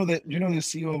 you know the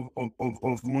CEO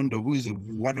of Mondo, who is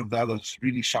one of the other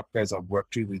really sharp guys I've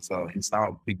worked with. He's now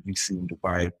a big VC in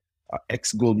Dubai,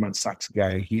 ex Goldman Sachs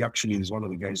guy. He actually is one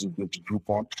of the guys who built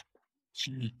Groupon.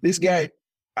 This guy,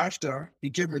 after he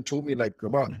came and told me like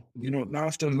about, now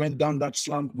after we went down that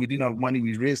slump, we didn't have money,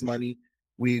 we raised money,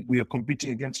 we are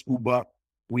competing against Uber,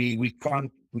 we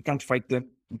can't fight them.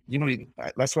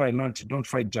 That's why I learned you don't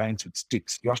fight giants with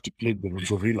sticks. You have to play the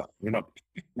gorilla.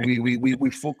 We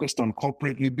focused on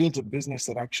corporate. We built a business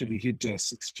that actually hit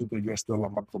 $6 figure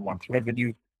month-to-month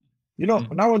revenue.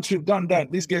 Now once we've done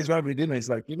that, these guys were having dinner. It's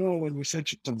like, when we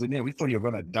sent you to Tanzania, we thought you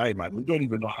were gonna die, man. We don't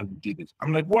even know how you did it.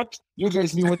 I'm like, what? You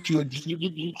guys knew what you were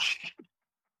doing.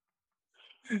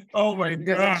 Oh my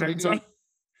God.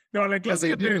 No, like let's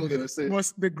get the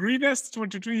was the greenest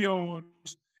 22-year-old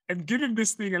and give him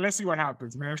this thing and let's see what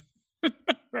happens, man.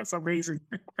 That's amazing.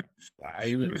 I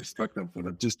even respect them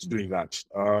for just doing that.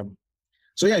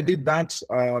 So yeah, I did that.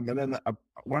 And then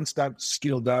once that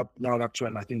scaled up, now that's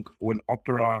when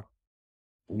Opera,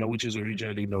 which is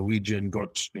originally Norwegian,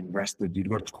 got invested, it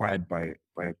got acquired by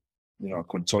a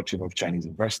consortium of Chinese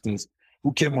investors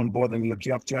who came on board and look,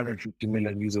 you have 250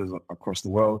 million users across the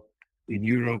world. In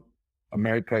Europe,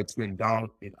 America, it's going down.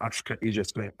 In Africa, Asia,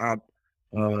 it's going up.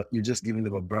 You're just giving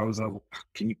them a browser.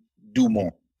 Can you do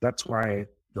more? That's why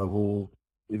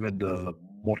even the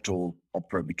motto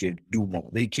Opera became do more.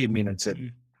 They came in and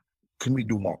said, can we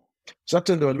do more? So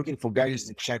after they were looking for guys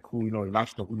in Czech who, in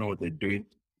Africa, who know what they're doing.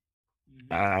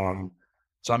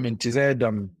 So I'm in TZ,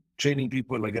 I'm training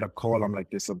people. I get a call. I'm like,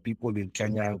 there's some people in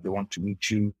Kenya. They want to meet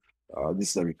you.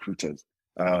 These are recruiters.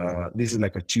 This is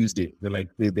like a Tuesday. They're like,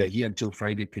 they're here until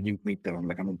Friday. Can you meet them? I'm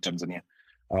like, I'm in Tanzania.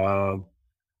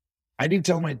 I didn't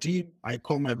tell my team. I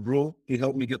called my bro. He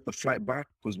helped me get the flight back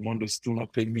because Mondo's still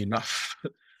not paying me enough.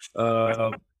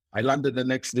 I landed the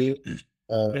next day.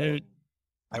 I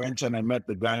went and I met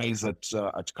the guys at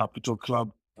Capital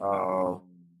Club.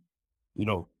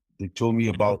 They told me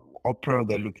about Opera.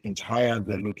 They're looking to hire.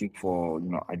 They're looking for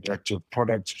a director of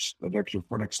product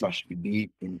 /BD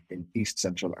in East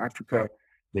Central Africa.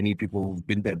 They need people who've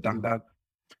been there, done that.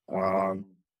 And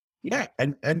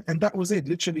that was it.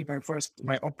 Literally,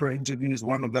 my Opera interviews.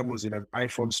 One of them was in an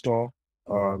iPhone store.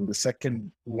 The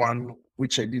second one,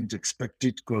 which I didn't expect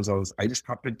it because I just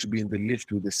happened to be in the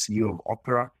lift with the CEO of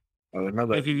Opera,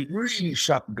 another really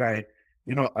sharp guy,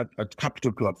 at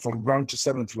Capital Club from ground to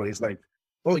 7th floor. He's like,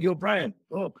 "Oh, you're Brian.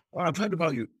 Oh, I've heard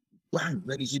about you." Bang!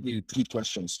 Then he hit me with 3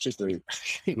 questions straight away.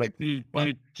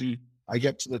 I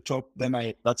get to the top,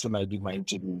 that's when I do my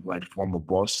interview with my former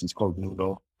boss. He's called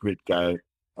Nuno, great guy.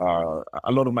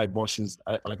 A lot of my bosses,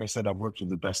 like I said, I've worked with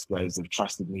the best guys. They've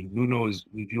trusted me. Nuno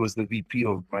he was the VP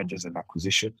of mergers and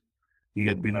acquisition. He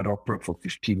had been at Opera for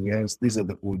 15 years. These are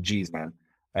the OGs, man.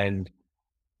 And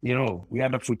we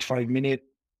had a 45 minute.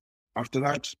 After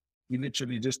that, he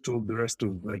literally just told the rest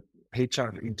of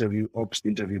HR interview, ops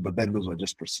interview, but then those were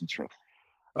just procedural.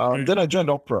 Then I joined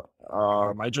Opera.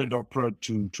 I joined Opera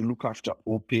to look after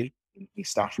OPE in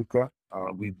East Africa.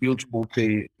 We built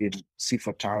OPE in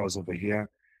Sifa Towers over here.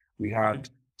 We had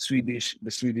the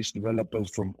Swedish developers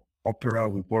from Opera.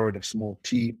 We borrowed a small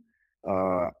team.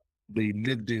 They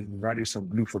lived in Radisson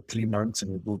Blu for 3 months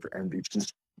and we built the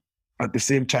MVP. At the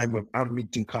same time, when I'm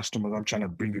meeting customers, I'm trying to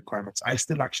bring requirements. I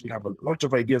still actually have a lot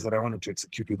of ideas that I wanted to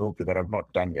execute with OPE that I've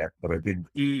not done yet, but I've been,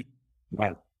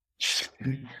 man.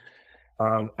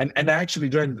 And I actually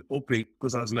joined OPE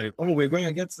because I was like, oh, we're going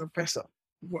against the Pesa.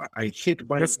 I hate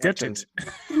buying. Let's get it.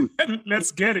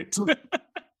 Let's get it.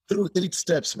 Through 8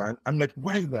 steps, man. I'm like,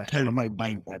 why the hell am I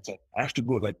buying that? I have to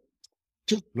go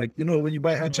when you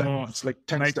buy Hatcha, it's like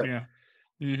 10 steps.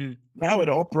 Mm-hmm. Now at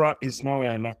Opera is now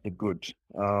where I like the good.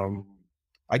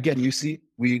 Again, you see,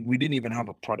 we didn't even have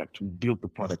a product. We built the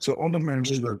product. So all the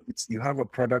managers, it's you have a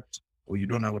product or you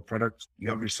don't have a product. You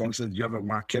have resources, you have a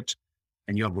market,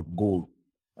 and you have a goal,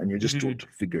 and you're just told to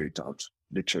figure it out,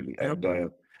 literally.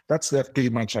 And that's pretty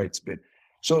much how it's been.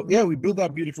 So yeah, we built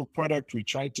that beautiful product. We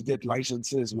tried to get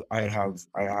licenses.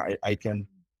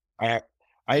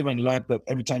 I even learned that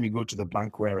every time you go to the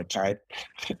bank, wear a tie.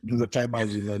 There's a time I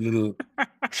was in a little,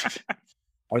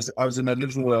 I was in a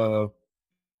little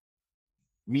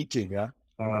meeting,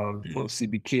 for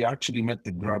CBK. I actually met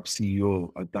the Grab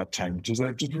CEO at that time, which was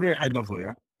just very high level,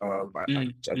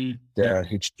 their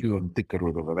HQ on Thika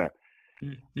Road over there.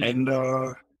 And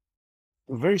a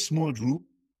very small group,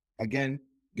 again,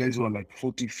 guys were like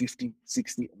 40, 50,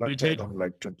 60, that time I'm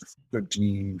like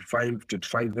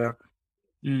 25 there.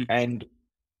 And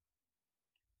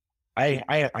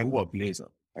I wore a blazer,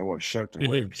 I wore a shirt, I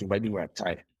wore everything, but I didn't wear a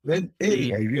tie. Then,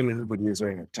 hey, I realized everybody was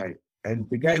wearing a tie. And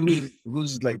the guy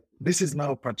who's like, this is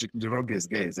now Patrick Njoroge's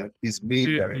guy, is that his main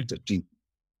director team.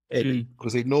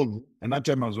 Because they know me. And that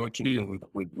time I was working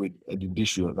with Eddie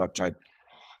issue at that time.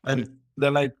 And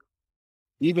they're like,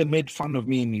 even made fun of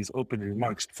me in his opening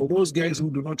remarks. For those guys who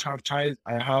do not have ties,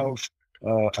 I have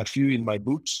a few in my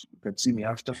boots. You can see me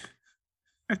after.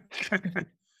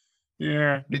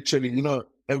 Yeah. Literally, you know,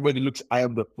 everybody looks, I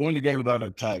am the only guy without a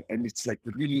tie. And it's like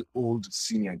the really old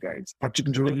senior guys. Patrick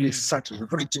Njoroge is sat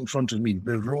right in front of me.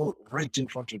 The row right in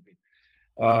front of me.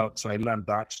 So I learned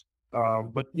that.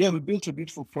 But yeah, we built a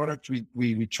beautiful product.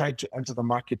 We tried to enter the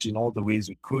market in all the ways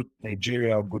we could.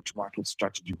 Nigeria, go-to-market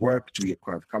strategy worked. We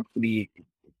acquired a company.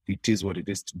 It is what it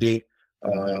is today.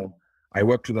 I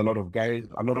worked with a lot of guys,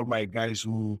 a lot of my guys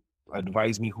who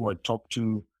advise me, who I talk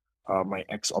to, my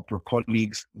ex-Opera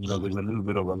colleagues. You know, there's a little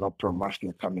bit of an Opera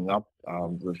mafia coming up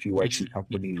with a few YC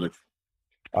companies.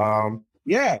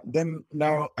 Then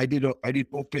now I did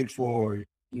OPE for,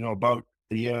 you know, about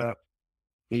a year,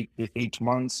 eight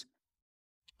months.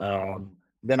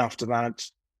 Then after that,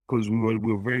 because we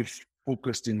were very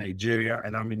focused in Nigeria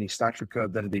and I'm in East Africa,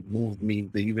 then they moved me.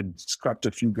 They even scrapped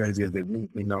a few guys here. They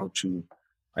moved me now to,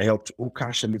 I helped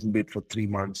Okash a little bit for 3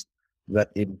 months, that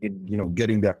in you know,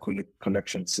 getting their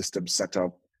collection system set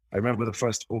up. I remember the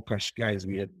first Okash guys,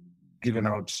 we had given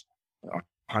out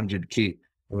 100K.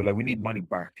 We were like, we need money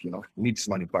back, you know, we need this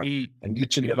money back. And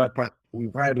literally at that point,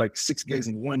 we've hired like 6 guys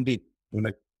in one day. We're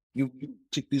like, you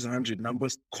take these 100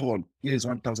 numbers, call, here's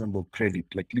 1,000 bob credit,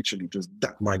 like literally just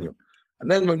that manual. And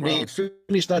then when we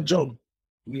finished that job,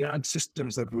 we had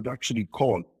systems that would actually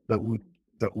call, that would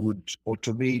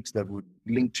automate, that would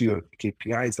link to your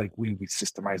KPIs. Like we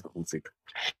systemized the whole thing.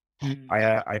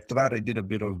 After that, I did a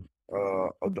bit of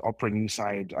the Opera News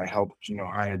side. I helped, you know,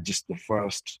 hire just the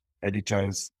first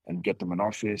editors and get them an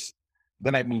office.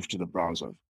 Then I moved to the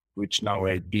browser, which now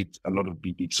I did a lot of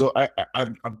BD. So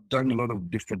I've done a lot of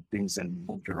different things and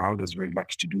moved around. I was very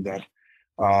lucky to do that.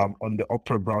 On the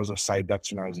Opera browser side,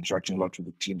 that's when I was interacting a lot with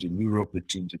the teams in Europe, the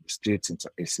teams in the States, in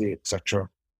SA, etc.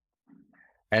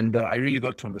 And I really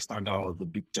got to understand how the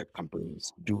big tech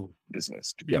companies do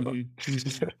business together.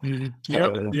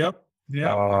 Yep.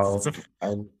 It's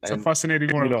a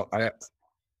fascinating world. You know,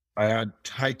 I had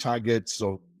high targets,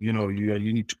 so you know, you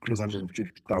need to close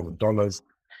 $150,000.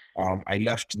 I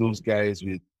left those guys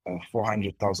with a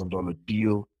 $400,000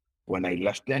 deal when I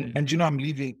left. And you know, I'm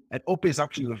leaving. And OPE is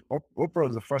actually Opera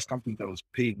was the first company that was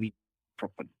paying me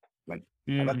properly. Like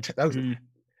that was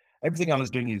everything I was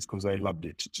doing is because I loved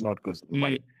it. It's not because of the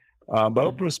money. But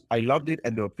Opera, I loved it,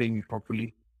 and they were paying me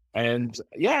properly. And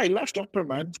yeah, I left Opera,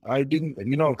 man. I didn't,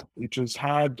 you know, it was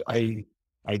hard. I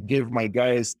gave my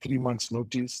guys 3 months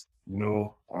notice, you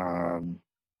know,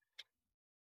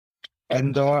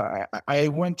 and I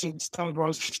went and started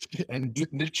and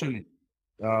literally,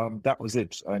 that was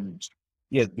it. And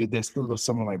yeah, they're still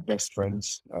some of my best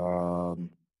friends.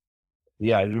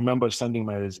 Yeah, I remember sending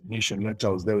my resignation letter. I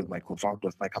was there with my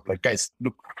co-founders. I'm like, guys,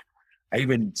 look, they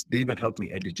even helped me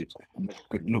edit it. I'm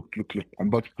like, look, I'm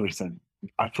about to present.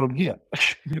 From here,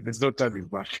 there's no turning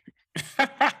back.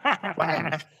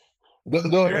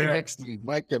 Go right next to me,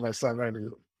 Mike and my son, right?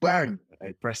 Bang!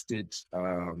 I pressed it.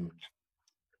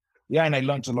 Yeah, and I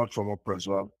learned a lot from Opera as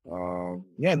well.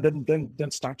 Yeah, and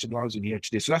then started while I was in here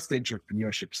today. So that's the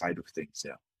entrepreneurship side of things.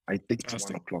 Yeah, I think it's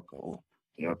 1 o'clock.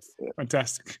 Yeah.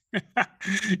 Fantastic.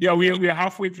 Yeah, we are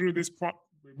halfway through this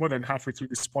more than halfway through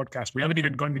this podcast. We haven't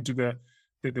even gone into the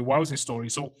Wowzy story.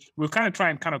 So we'll kind of try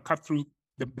and kind of cut through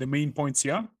the main points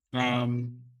here,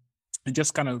 and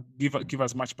just kind of give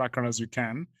as much background as we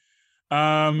can.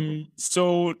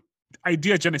 So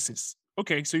idea genesis.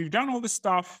 Okay, so you've done all this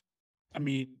stuff. I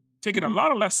mean, taken a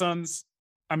lot of lessons.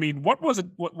 I mean, what was it?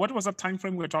 What was that time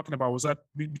frame we were talking about? Was that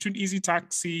between Easy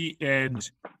Taxi and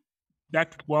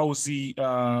that Wowzy,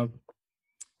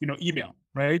 email,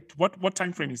 right? What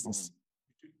time frame is this?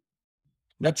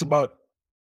 That's about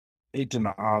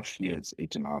 8.5 years.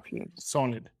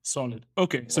 Solid.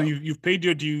 Okay, so you've paid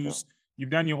your dues. You've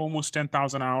done your almost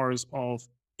 10,000 hours of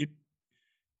it,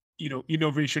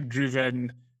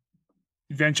 innovation-driven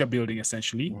venture building,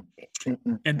 essentially.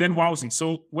 And then Wowzy.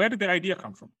 So where did the idea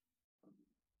come from?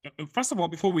 First of all,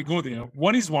 before we go there,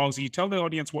 what is Wowzy? Tell the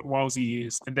audience what Wowzy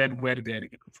is, and then where did the idea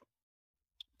come from?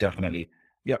 Definitely.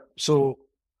 Yeah. So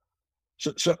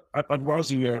at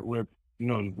Wowzy, we're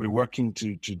working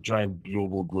to drive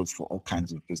global growth for all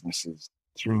kinds of businesses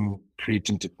through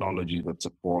creating technology that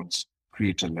supports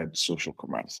creator-led social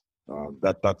commerce.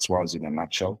 That's Wowzy in a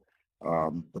nutshell.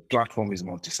 The platform is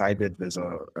multi-sided. There's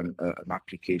an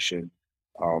application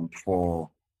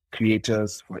for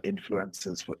creators, for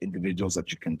influencers, for individuals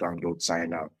that you can download,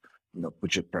 sign up,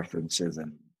 put your preferences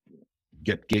and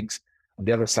get gigs. On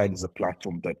the other side is a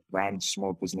platform that brands,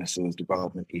 small businesses,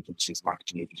 development agencies,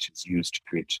 marketing agencies use to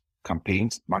create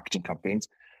campaigns, marketing campaigns.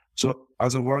 So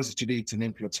as it was today, it's an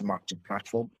influencer marketing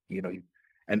platform,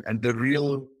 and the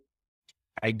real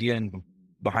idea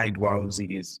behind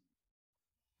Wowzy is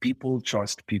people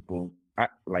trust people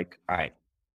like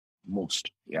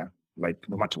most, yeah, like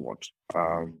no matter what.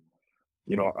 I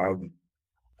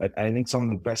think some of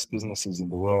the best businesses in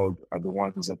the world are the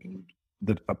ones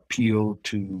that appeal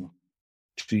to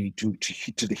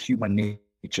the human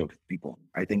nature of people.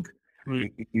 I think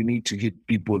you need to hit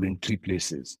people in three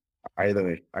places: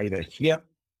 either here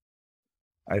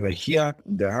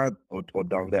in the heart, or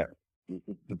down there.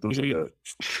 Those are the...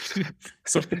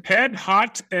 So head,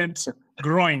 heart, and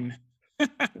groin.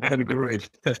 And groin.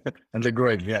 And the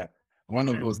groin, yeah. One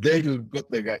of those. There you got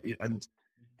the guy.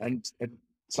 And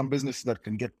some businesses that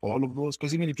can get all of those,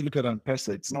 because even if you look at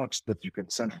M-Pesa, it's not that you can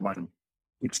send money.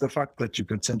 It's the fact that you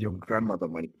can send your grandmother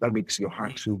money. That makes your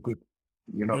heart feel good.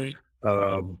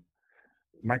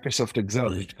 Microsoft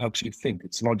Excel, it helps you think.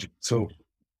 It's logic. So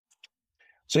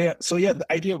yeah, the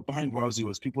idea behind Wowzy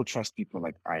was people trust people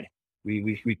like I.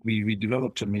 We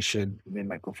developed a mission. Me and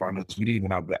my co-founders, we didn't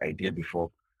even have the idea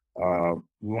before. We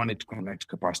wanted to connect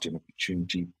capacity and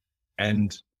opportunity.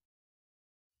 And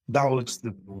that was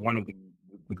one of the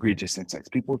greatest insights.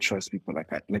 People trust people like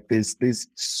that. Like there's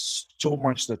so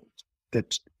much that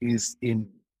is in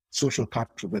social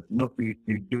capital that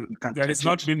it's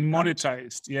not been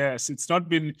monetized. Yes,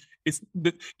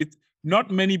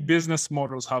 not many business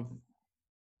models have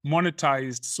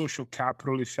monetized social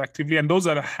capital effectively, and those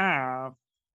that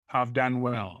have done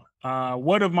well.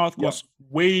 Word of mouth goes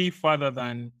way further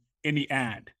than any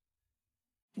ad.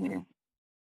 Yeah.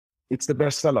 It's the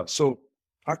best seller. So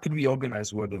how could we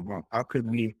organize word of mouth? How could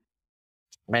we?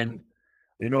 And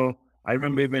I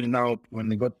remember even now when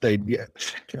they got the idea,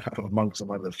 among some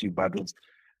other few battles,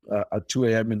 at 2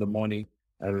 a.m. in the morning,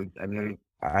 and then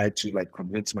I had to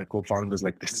convince my co-founders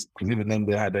this, because even then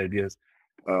they had ideas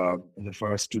in the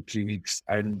first 2-3 weeks,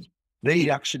 and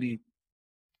they actually,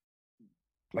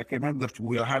 I remember that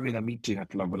we were having a meeting at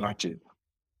Lavalache,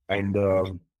 and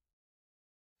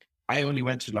I only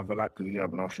went to Lavalache because we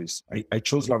have an office. I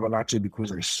chose Lavalache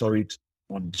because I saw it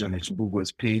on Janet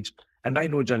Bugo's page. And I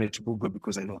know Janet Bugo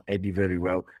because I know Eddie very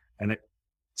well. And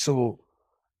so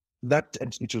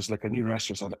it was like a new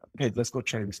restaurant. So okay, let's go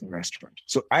try this new restaurant.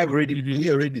 So we're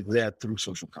already there through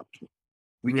social capital.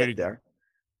 We get there.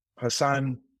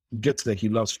 Hassan gets there. He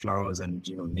loves flowers and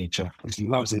nature. He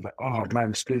loves it. Oh man,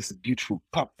 this place is beautiful.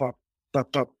 Pop.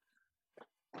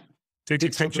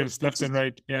 Take pictures left and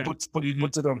right. Yeah. Puts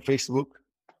it on Facebook.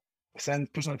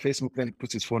 Puts on Facebook, then he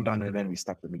puts his phone down, and then we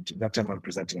start the meeting. That time I'm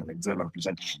presenting an Excel, I'm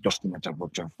presenting document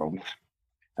about John for a week.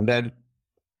 And then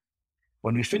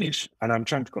when we finish, and I'm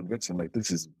trying to convince him,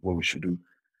 this is what we should do.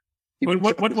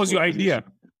 What was your idea?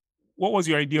 What was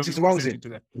your idea? It was Wowzy.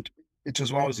 It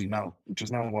was Wowzy now. It was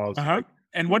now Wowzy. Uh-huh.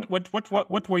 And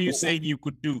what were you saying you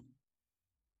could do?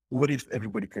 What if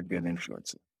everybody could be an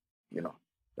influencer?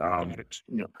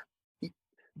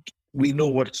 We know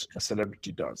what a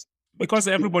celebrity does. Because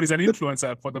everybody's an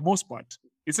influencer for the most part.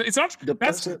 It's not.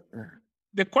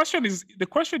 The question is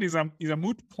a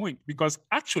moot point, because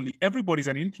actually everybody's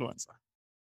an influencer.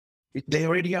 They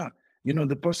already are.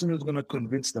 The person who's going to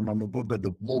convince the Mama Boba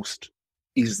the most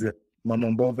is the Mama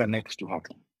Boba next to her.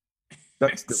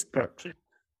 That's the perk.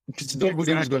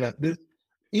 Nobody who's going to.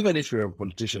 Even if you're a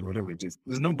politician, whatever it is,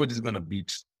 there's nobody's going to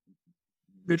beat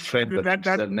the friend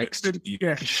that's next to you.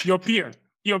 Yeah, your peer.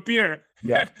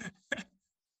 Yeah.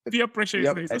 Peer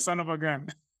pressure is the son of a gun.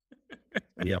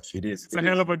 Yeah, it is. It's a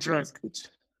hell of a drug.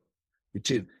 It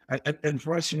is. And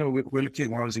for us, we're looking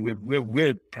at Wowzy.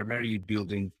 We're primarily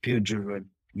building peer-driven,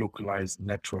 localized,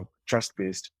 network,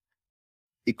 trust-based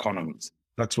economies.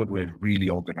 That's what we're really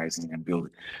organizing and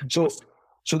building. So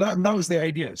that was the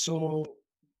idea. So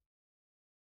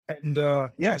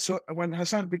when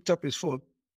Hassan picked up his phone,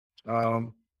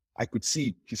 I could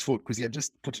see his phone because he had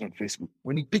just put it on Facebook.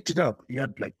 When he picked it up, he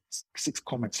had 6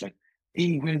 comments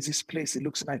hey, where is this place? It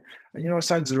looks nice. And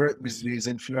Hassan's rep is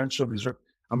influential. His rep.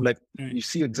 I'm like, you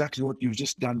see exactly what you've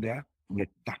just done there? I'm like,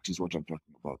 that is what I'm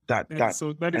talking about.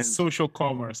 So that is social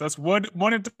commerce. That's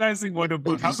monetizing word of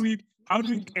mouth. How do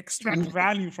we extract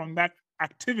value from that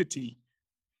activity?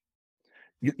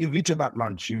 You've eaten that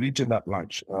lunch.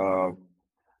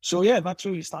 So yeah, that's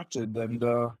where we started. And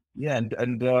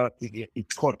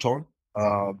it caught on.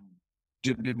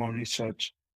 Did more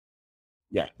research.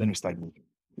 Yeah, then we started moving.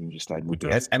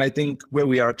 Yes, and I think where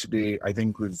we are today, I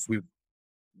think we've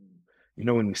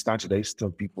when we started, I used to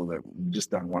tell people that we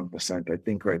just done 1%. I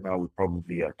think right now we're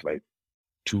probably at like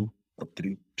 2 or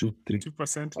 3, 2, 3.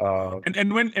 2%.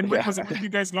 And when was it? When did you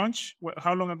guys launch?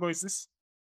 How long ago is this?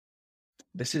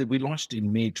 This is, we launched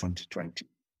in May 2020.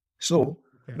 So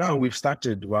now we've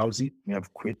started Wowzy. We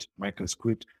have quit. Michael's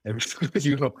quit. Everything,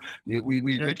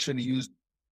 we actually used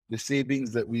the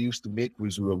savings that we used to make,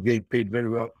 which we were getting paid very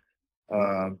well.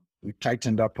 We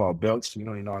tightened up our belts.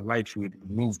 In our life, we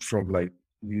moved from like,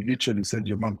 you literally send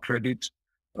your mom credit.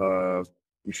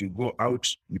 If you go out,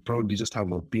 you probably just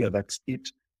have a beer. That's it.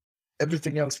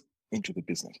 Everything else into the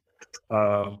business.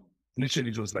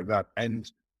 Literally, it was like that.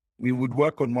 And we would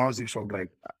work on Wowzy from like,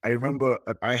 I remember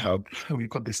at iHub, we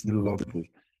got this little office.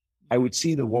 I would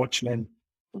see the watchman,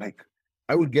 like,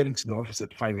 I would get into the office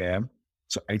at 5 a.m.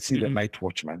 So I'd see the night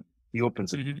watchman. He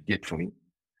opens the gate for me.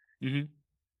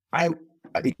 I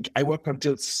work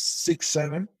until 6,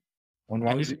 7 on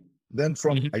Wowzy. Then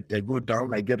I go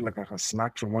down, I get like a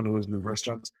snack from one of those new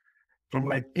restaurants. From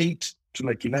like 8 to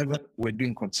like 11, we're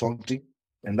doing consulting.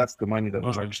 And that's the money that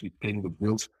was actually paying the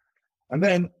bills. And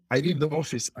then I leave the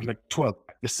office at like 12,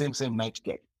 the same night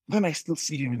gig. Then I still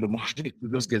see him in the morning.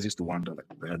 Those guys used to wonder, like,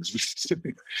 man,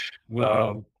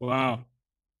 wow.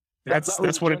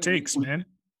 That's what it takes, man.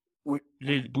 We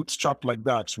bootstrap like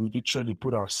that. We literally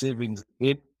put our savings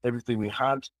in, everything we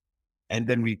had, and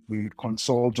then we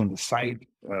consult on the side.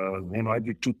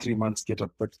 Every 2-3 months, get a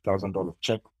 $30,000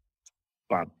 check,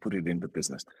 but put it in the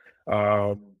business.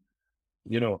 So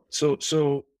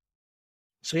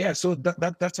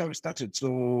that's how we started.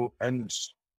 So, and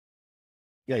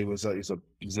yeah, it's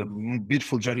a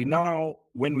beautiful journey. Now,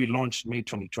 when we launched May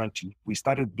 2020, we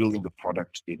started building the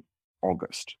product in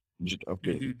August.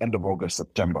 End of August,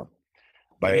 September.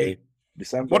 By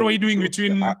December. What were you doing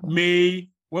between May?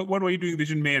 What were you doing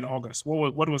between May and August?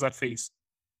 What was that phase?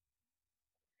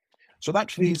 So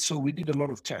that phase, so we did a lot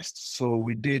of tests. So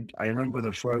I remember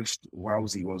the first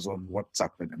Wowzy was on WhatsApp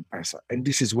and M-Pesa. And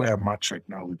this is where I'm at right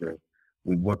now with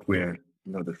what we're,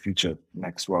 the future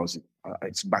next Wowzy.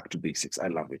 It's back to basics. I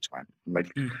love it, man.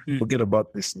 Like, forget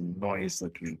about this noise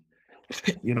that we,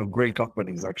 great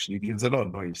companies actually, there's a lot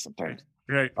of noise sometimes.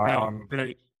 Right.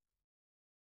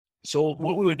 So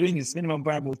what we were doing is minimum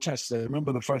viable tests. I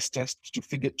remember the first test to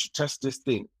test this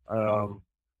thing.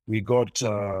 We got,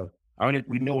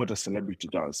 we know what a celebrity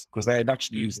does, because I had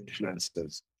actually used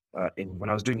influencers. When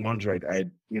I was doing Mondright, I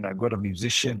got a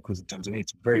musician, because in Tanzania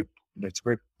it's a very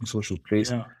social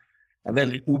place. Yeah. And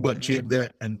then Uber came there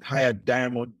and hired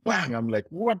Diamond. Bang! I'm like,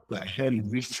 what the hell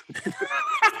is this?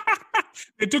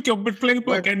 They took your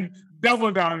playbook and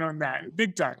doubled down on that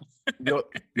big time.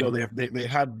 They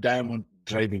had Diamond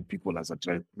driving people as a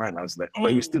driver. Man, I was like,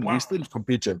 we still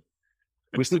competing.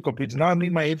 We're still competing. Now I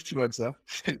need my influencer.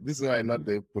 This is why I love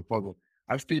the proposal.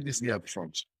 I've paid this year up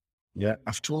front. Yeah,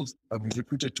 I've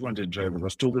recruited 200 drivers.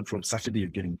 I've told them from Saturday you're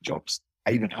getting jobs.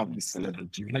 I even have this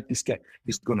celebrity. Like, this guy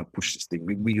is gonna push this thing.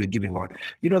 We are giving out.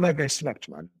 That guy slept,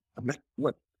 man. I'm like,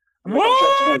 what?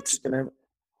 What?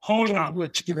 Hold on. We're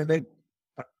chicken and egg.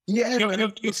 Yeah,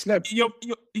 he slept.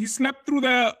 He slept through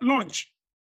the launch.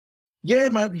 Yeah,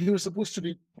 man. He was supposed to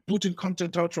be putting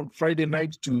content out from Friday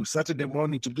night to Saturday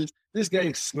morning to this. This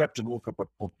guy slept and woke up at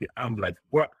 4 p.m. I'm like,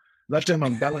 what? That time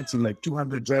I'm balancing like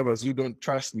 200 drivers. You don't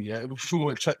trust me. Yeah?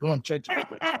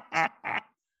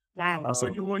 Wow. So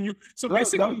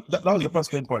basically, that was the first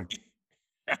pain point.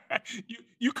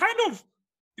 You kind of,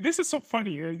 this is so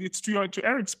funny. It's to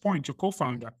Eric's point, your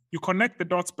co-founder. You connect the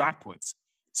dots backwards.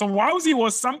 So Wowzy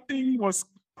was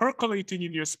percolating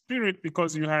in your spirit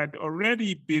because you had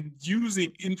already been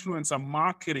using influencer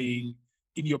marketing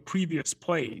in your previous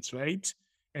plays, right?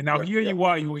 And now here you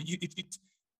are.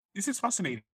 This is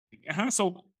fascinating.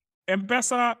 So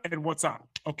M-Pesa and WhatsApp.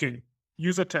 Okay.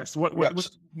 User test.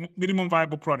 What's minimum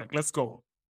viable product? Let's go.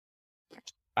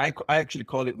 I actually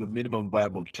call it the minimum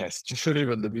viable test. Just not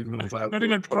even the minimum viable. Not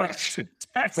even product.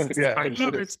 Test. Yeah, I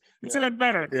love it. It's even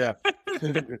better. Yeah.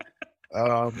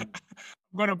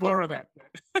 I'm gonna borrow that.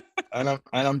 and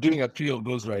I'm doing a few of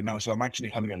those right now, so I'm actually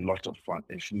having a lot of fun.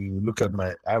 If you look at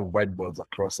I have whiteboards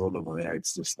across all over there.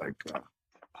 It's just like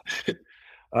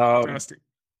fantastic.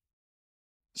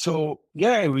 So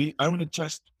yeah, I want to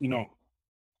test.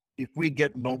 If we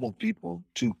get normal people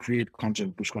to create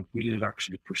content, push content, we did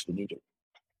actually push the needle.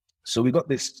 So we got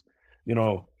this,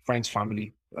 friends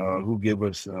family who gave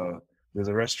us. There's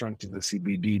a restaurant in the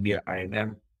CBD near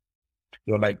INM.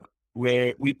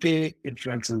 Where we pay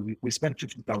influencers, we spend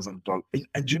 $50,000.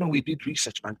 And we did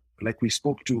research, man. Like, we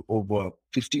spoke to over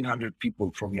 1,500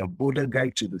 people, from your border guy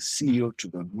to the CEO to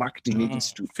the marketing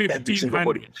agency to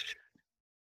 1,500.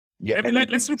 Yeah,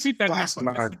 let's repeat that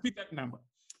number. Let's repeat that number.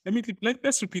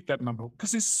 let's repeat that number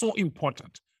because it's so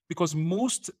important. Because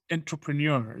most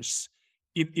entrepreneurs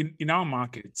in our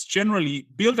markets generally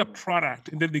build a product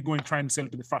and then they go and try and sell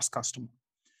it to the first customer.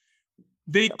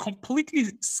 They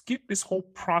completely skip this whole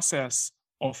process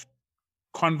of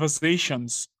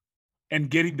conversations and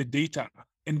getting the data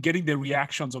and getting the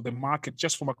reactions of the market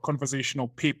just from a conversational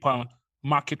paper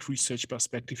market research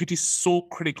perspective. It is so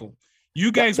critical.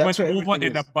 You guys went over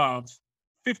and above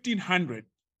 1,500.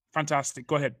 Fantastic.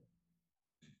 Go ahead.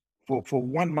 For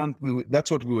 1 month,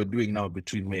 that's what we were doing now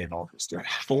between May and August. Yeah.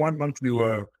 For 1 month, we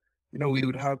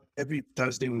would have every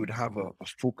Thursday, we would have a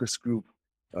focus group.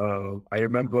 I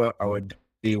remember our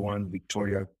day one,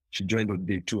 Victoria, she joined on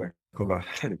day two. I call her,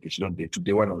 she on day two.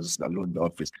 Day one, I was just alone in the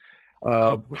office.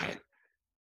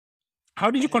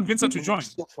 How did you convince her to join?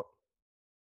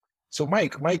 So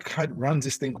Mike runs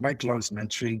this thing. Mike loves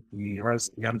mentoring. He runs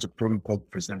a program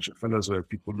called Presidential Fellows, where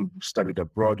people who studied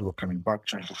abroad who are coming back,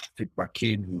 trying to fit back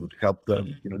in. We would help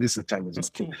them. This is the time. That's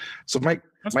cool. So Mike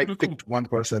picked one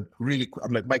person really quick.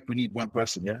 I'm like, Mike, we need one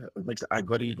person. Yeah. Mike said, I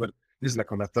got it. But this is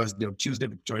like on a Thursday or Tuesday,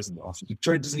 Victoria's in the office.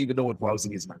 Victoria doesn't even know what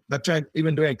housing is, man. That time,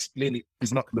 even though I explain it,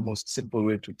 it's not the most simple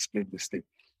way to explain this thing.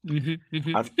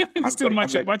 Still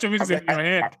much of it is in your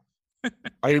head.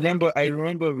 I remember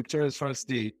Victoria's first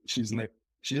day. She's like,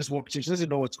 she just walked in. She doesn't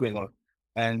know what's going on,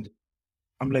 and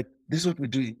I'm like, "This is what we're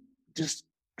doing.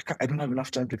 I don't have enough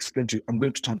time to explain to you. I'm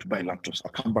going to town to buy laptops.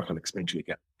 I'll come back. I'll explain to you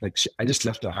again." Like, I just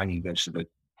left her hanging there. She's like,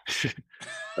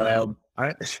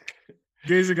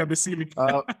 gazing at the ceiling.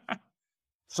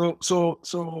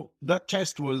 So that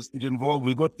test it involved.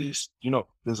 We got this.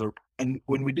 And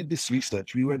when we did this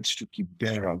research, we went to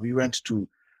Kibera. We went to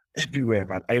everywhere,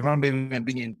 man. I remember even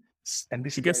being in. And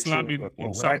this gets slammed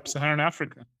in Sub-Saharan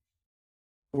Africa.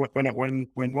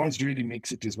 When one really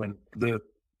makes it is when the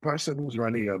person who's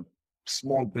running a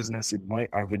small business in my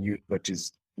avenue that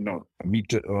is a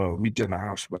meter and a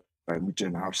half, but a meter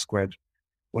and a half squared,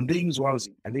 when they use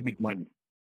housing and they make money,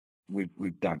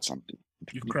 we've done something.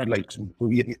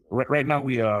 Right now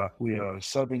we are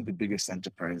serving the biggest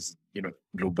enterprise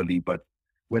globally. But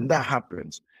when that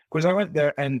happens, because I went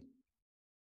there and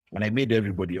I made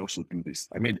everybody also do this.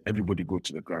 I made everybody go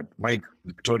to the ground. Mike,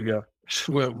 Victoria,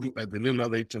 the little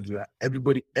other interview,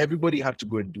 everybody had to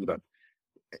go and do that.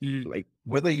 Like,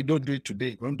 whether you don't do it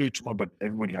today, you don't do it tomorrow, but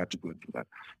everybody had to go and do that.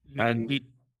 And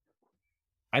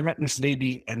I met this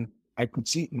lady, and I could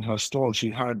see in her stall,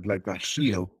 she had like a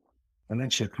heel, and then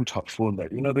she had put her phone there.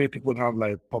 The way people have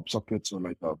like pop sockets or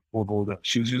like a phone holder.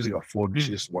 She was using her phone, she's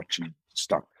just watching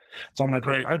stuff. So I'm like,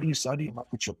 how do you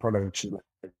market your product? She's like,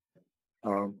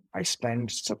 I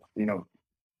spend, in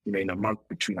a month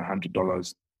between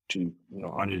 $100 to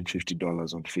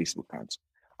 $150 on Facebook ads.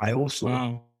 I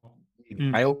also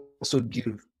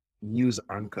give news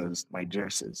anchors my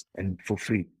jerseys and for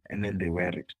free, and then they wear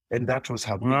it. And that was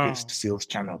her biggest sales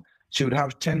channel. She would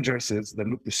have 10 jerseys that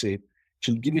look the same.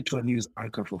 She'll give it to a news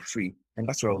anchor for free, and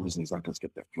that's where all these news anchors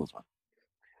get their clothes on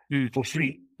for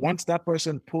free. Once that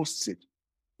person posts it,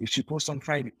 if she posts on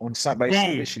Friday, on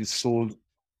Saturday, she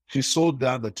sold the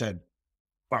other 10.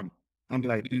 Bam. I'm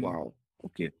like, wow,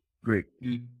 okay, great.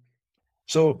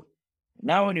 So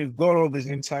now when you've got all these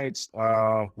insights,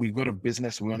 we've got a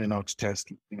business we're running out to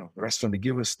test. The restaurant,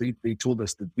 they told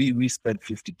us that we spent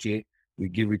 $50K. We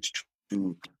give it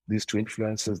to these two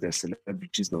influencers, they're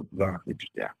celebrities, they're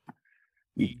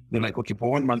like, okay,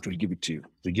 for 1 month, we'll give it to you.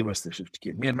 They give us the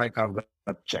 $50K. Me and Mike have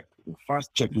that check. The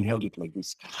first check, we held it like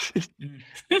this.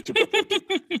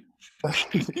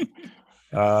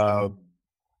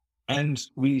 And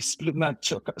we split that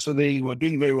check. So they were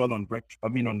doing very well on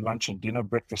lunch and dinner.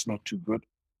 Breakfast not too good.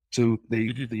 So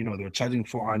they were charging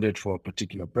 $400 for a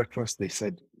particular breakfast. They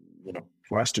said,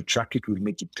 for us to track it, we'll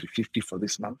make it $350 for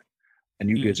this month, and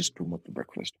you guys just promote the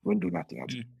breakfast. We won't do nothing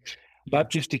else.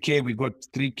 That $50K, we got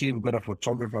 $3K. We got a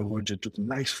photographer who took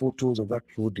nice photos of that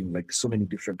food in like so many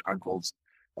different angles.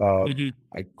 I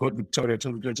got Victoria,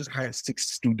 told Victoria, just hire 6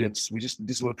 students. This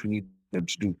is what we need them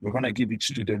to do. We're gonna give each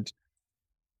student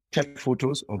 10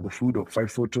 photos of the food or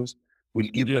 5 photos. We'll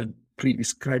give them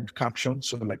pre-described captions,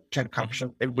 so like 10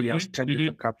 captions. Everybody has 10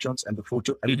 different captions and the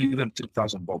photo, and we give them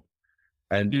 2,000 bob.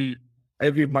 And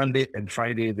every Monday and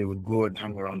Friday, they would go and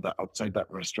hang around outside that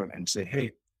restaurant and say,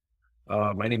 hey,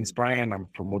 my name is Brian. I'm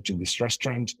promoting this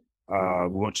restaurant. We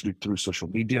want to do it through social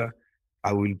media.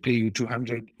 I will pay you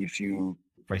 $200 if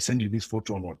I send you this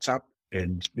photo on WhatsApp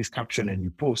and this caption and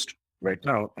you post right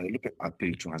now. And I'll pay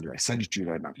you $200. I send it to you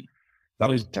right now. That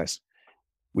was the test.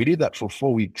 We did that for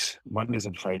 4 weeks, Mondays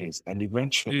and Fridays. And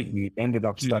eventually we ended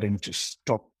up starting to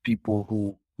stop people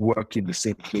who work in the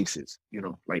same places. If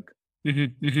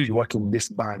you work in this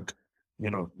bank,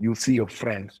 you'll see your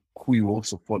friend who you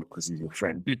also follow because he's your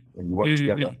friend and you work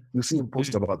together. You see him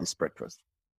post about this breakfast.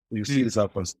 You see this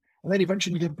happens. And then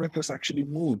eventually the breakfast actually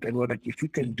moved. And we're like, if we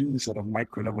can do this at a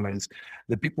micro level, and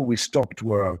the people we stopped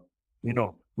were,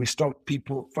 we stopped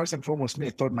people. First and foremost, me, I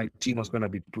thought my team was going to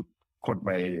be caught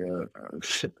by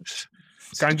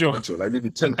Kanjo. I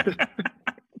didn't tell them.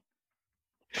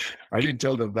 I didn't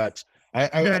tell them that.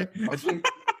 I think,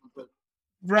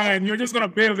 Brian, you're just going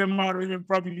to bail them out or even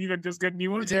probably leave and just get new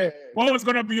ones? Yeah. What was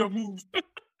going to be your move?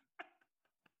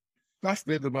 That's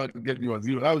bail them out to get new ones.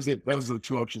 That was it. That was the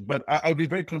two options. But I'll be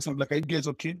very concerned. Like, are you guys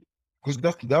okay? Because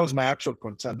that was my actual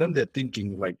concern. Then they're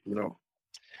thinking, like,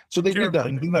 So they did that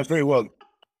and did that very well.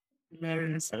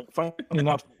 Hilarious. Funny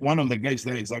enough, one of the guys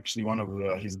there is actually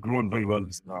he's grown very well.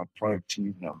 He's in our product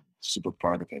team. I'm super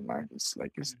proud of him, man.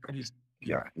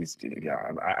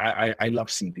 I love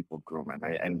seeing people grow, man.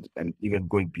 And even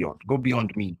go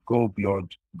beyond me,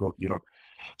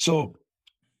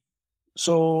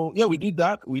 So yeah, we did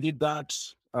that.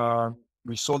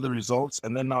 We saw the results,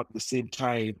 and then now at the same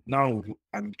time, now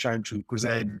I'm trying to, because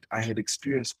I had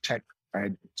experienced tech. I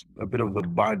had a bit of the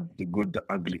bad, the good, the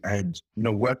ugly. I had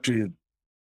worked with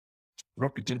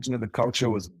Rocket Internet. The culture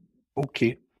was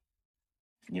okay,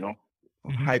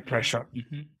 high pressure.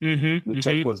 The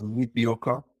tech was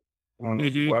mediocre.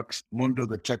 Works Mundo,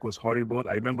 the tech was horrible.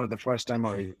 I remember the first time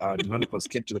our developers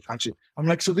came to the country. I'm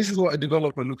like, so this is what a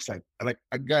developer looks like. Like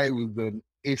a guy with an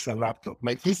Acer laptop.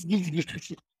 Like this.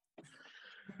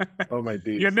 Oh my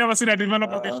days! You've never seen a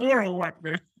developer before or what,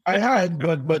 man? I had,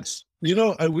 but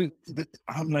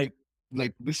I'm like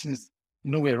this is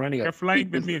we're running a flying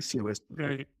business here.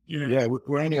 Yeah, we're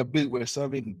running a bit. We're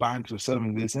serving banks. We're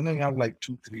serving this, and then you have like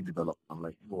 2-3 developers. I'm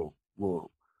like, whoa.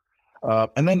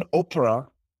 And then Opera.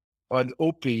 On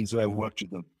OP is where I worked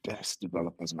with the best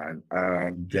developers, man.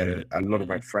 A lot of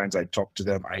my friends, I talked to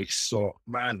them. I saw,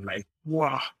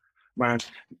 wow, man,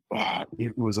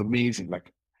 it was amazing.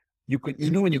 Like you could,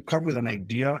 when you come with an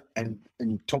idea and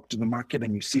you talk to the market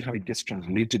and you see how it gets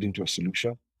translated into a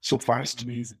solution so fast.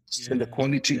 Amazing. And the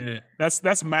quality. Yeah.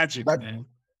 That's magic, man.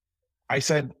 I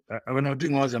said, when I was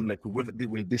doing all this, I'm like,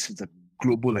 this is a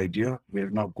global idea. We're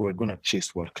going to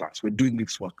chase world class. We're doing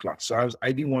this world class. So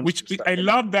I didn't want to. I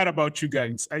love that about you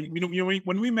guys.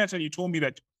 When we met and you told me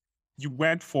that you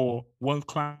went for world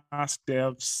class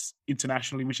devs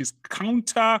internationally, which is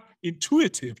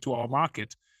counterintuitive to our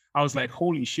market, I was like,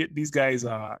 holy shit, these guys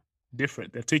are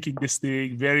different. They're taking this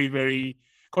thing very, very.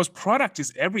 Because product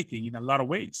is everything in a lot of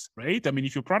ways, right? I mean,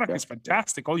 if your product is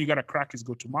fantastic, all you got to crack is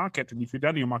go to market. And if you've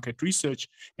done your market research,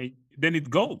 then it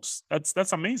goes.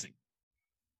 That's amazing.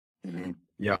 Mm-hmm.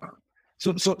 Yeah.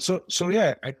 So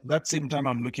yeah, at that same time,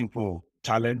 I'm looking for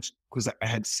talent because I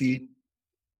had seen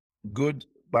good,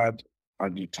 bad,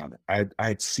 ugly talent. I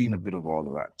had seen a bit of all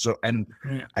of that. So, and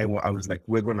I was like,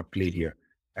 we're going to play here.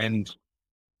 And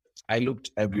I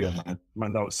looked everywhere,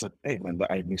 man. That was said, hey, man,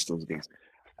 I missed those days.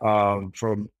 I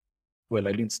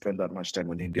didn't spend that much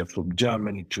time in India. From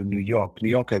Germany to New York,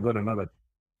 I got another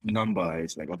number.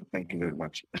 It's like, oh, thank you very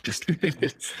much. Just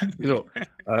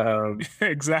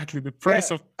exactly the price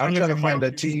of. I'm trying to find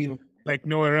a team like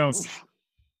nowhere else.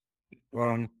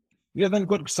 Then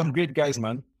got some great guys,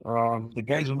 man. The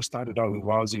guys who started out with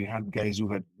Wowzy, we had guys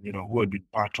who had been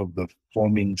part of the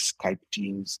forming Skype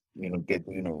teams.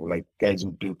 Like guys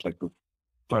who built like the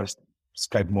first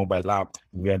Skype mobile app.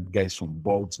 We had guys from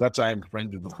Bolt. That's why I'm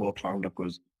friends with the whole founder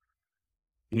because,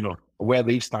 where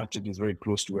they started is very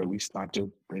close to where we started.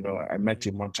 I met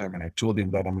him one time and I told him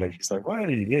that. I'm like, he's like, well,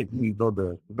 yeah,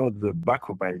 the back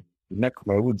of my neck,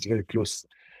 my wood's very close.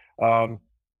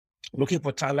 Looking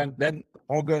for talent. Then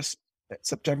August,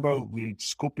 September, we're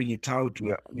scoping it out.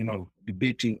 We're,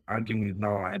 debating, arguing with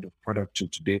now I had a product to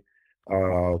today.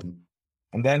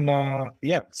 And then,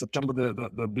 September,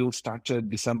 the build started.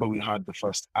 December, we had the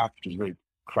first app. It was very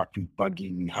crappy,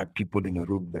 buggy. We had people in the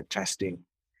room, they're testing.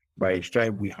 By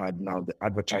Feb, we had now the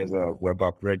advertiser web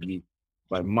app ready.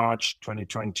 By March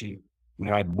 2020, we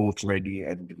had both ready.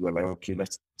 And we were like, okay,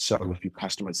 let's serve a few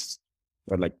customers.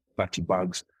 We had like 30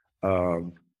 bugs.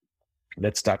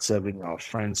 Let's start serving our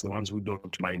friends, the ones who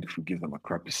don't mind if we give them a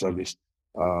crappy service.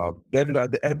 Then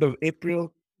at the end of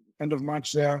April, end of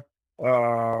March there,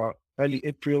 early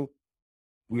April,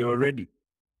 we were ready.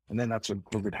 And then that's when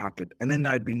COVID happened. And then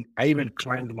I even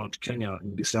climbed Mount Kenya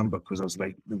in December because I was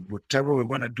like, whatever we're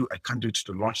going to do, I can't do it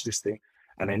to launch this thing.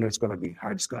 And I know it's going to be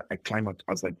hard. I climb up.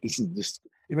 I was like,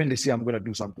 even this year, I'm going to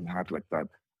do something hard like that.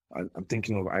 I'm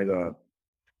thinking of either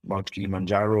Mount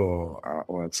Kilimanjaro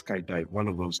or skydive, one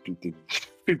of those two things.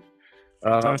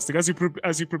 Fantastic. As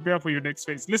you prepare for your next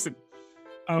phase. Listen,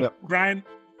 Brian,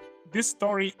 this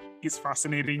story is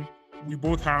fascinating. we've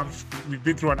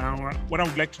been through an hour. What I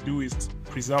would like to do is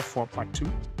preserve for part 2,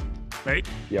 right?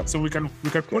 Yep. So we can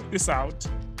put this out,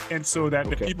 and so that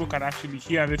the people can actually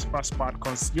hear this first part,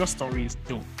 because your story is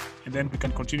dope, and then we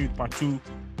can continue with part 2,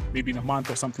 maybe in a month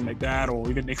or something like that, or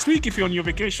even next week if you're on your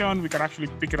vacation, we can actually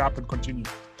pick it up and continue.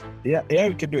 Yeah,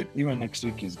 we can do it. Even next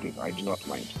week is good. I do not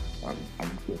mind. I'm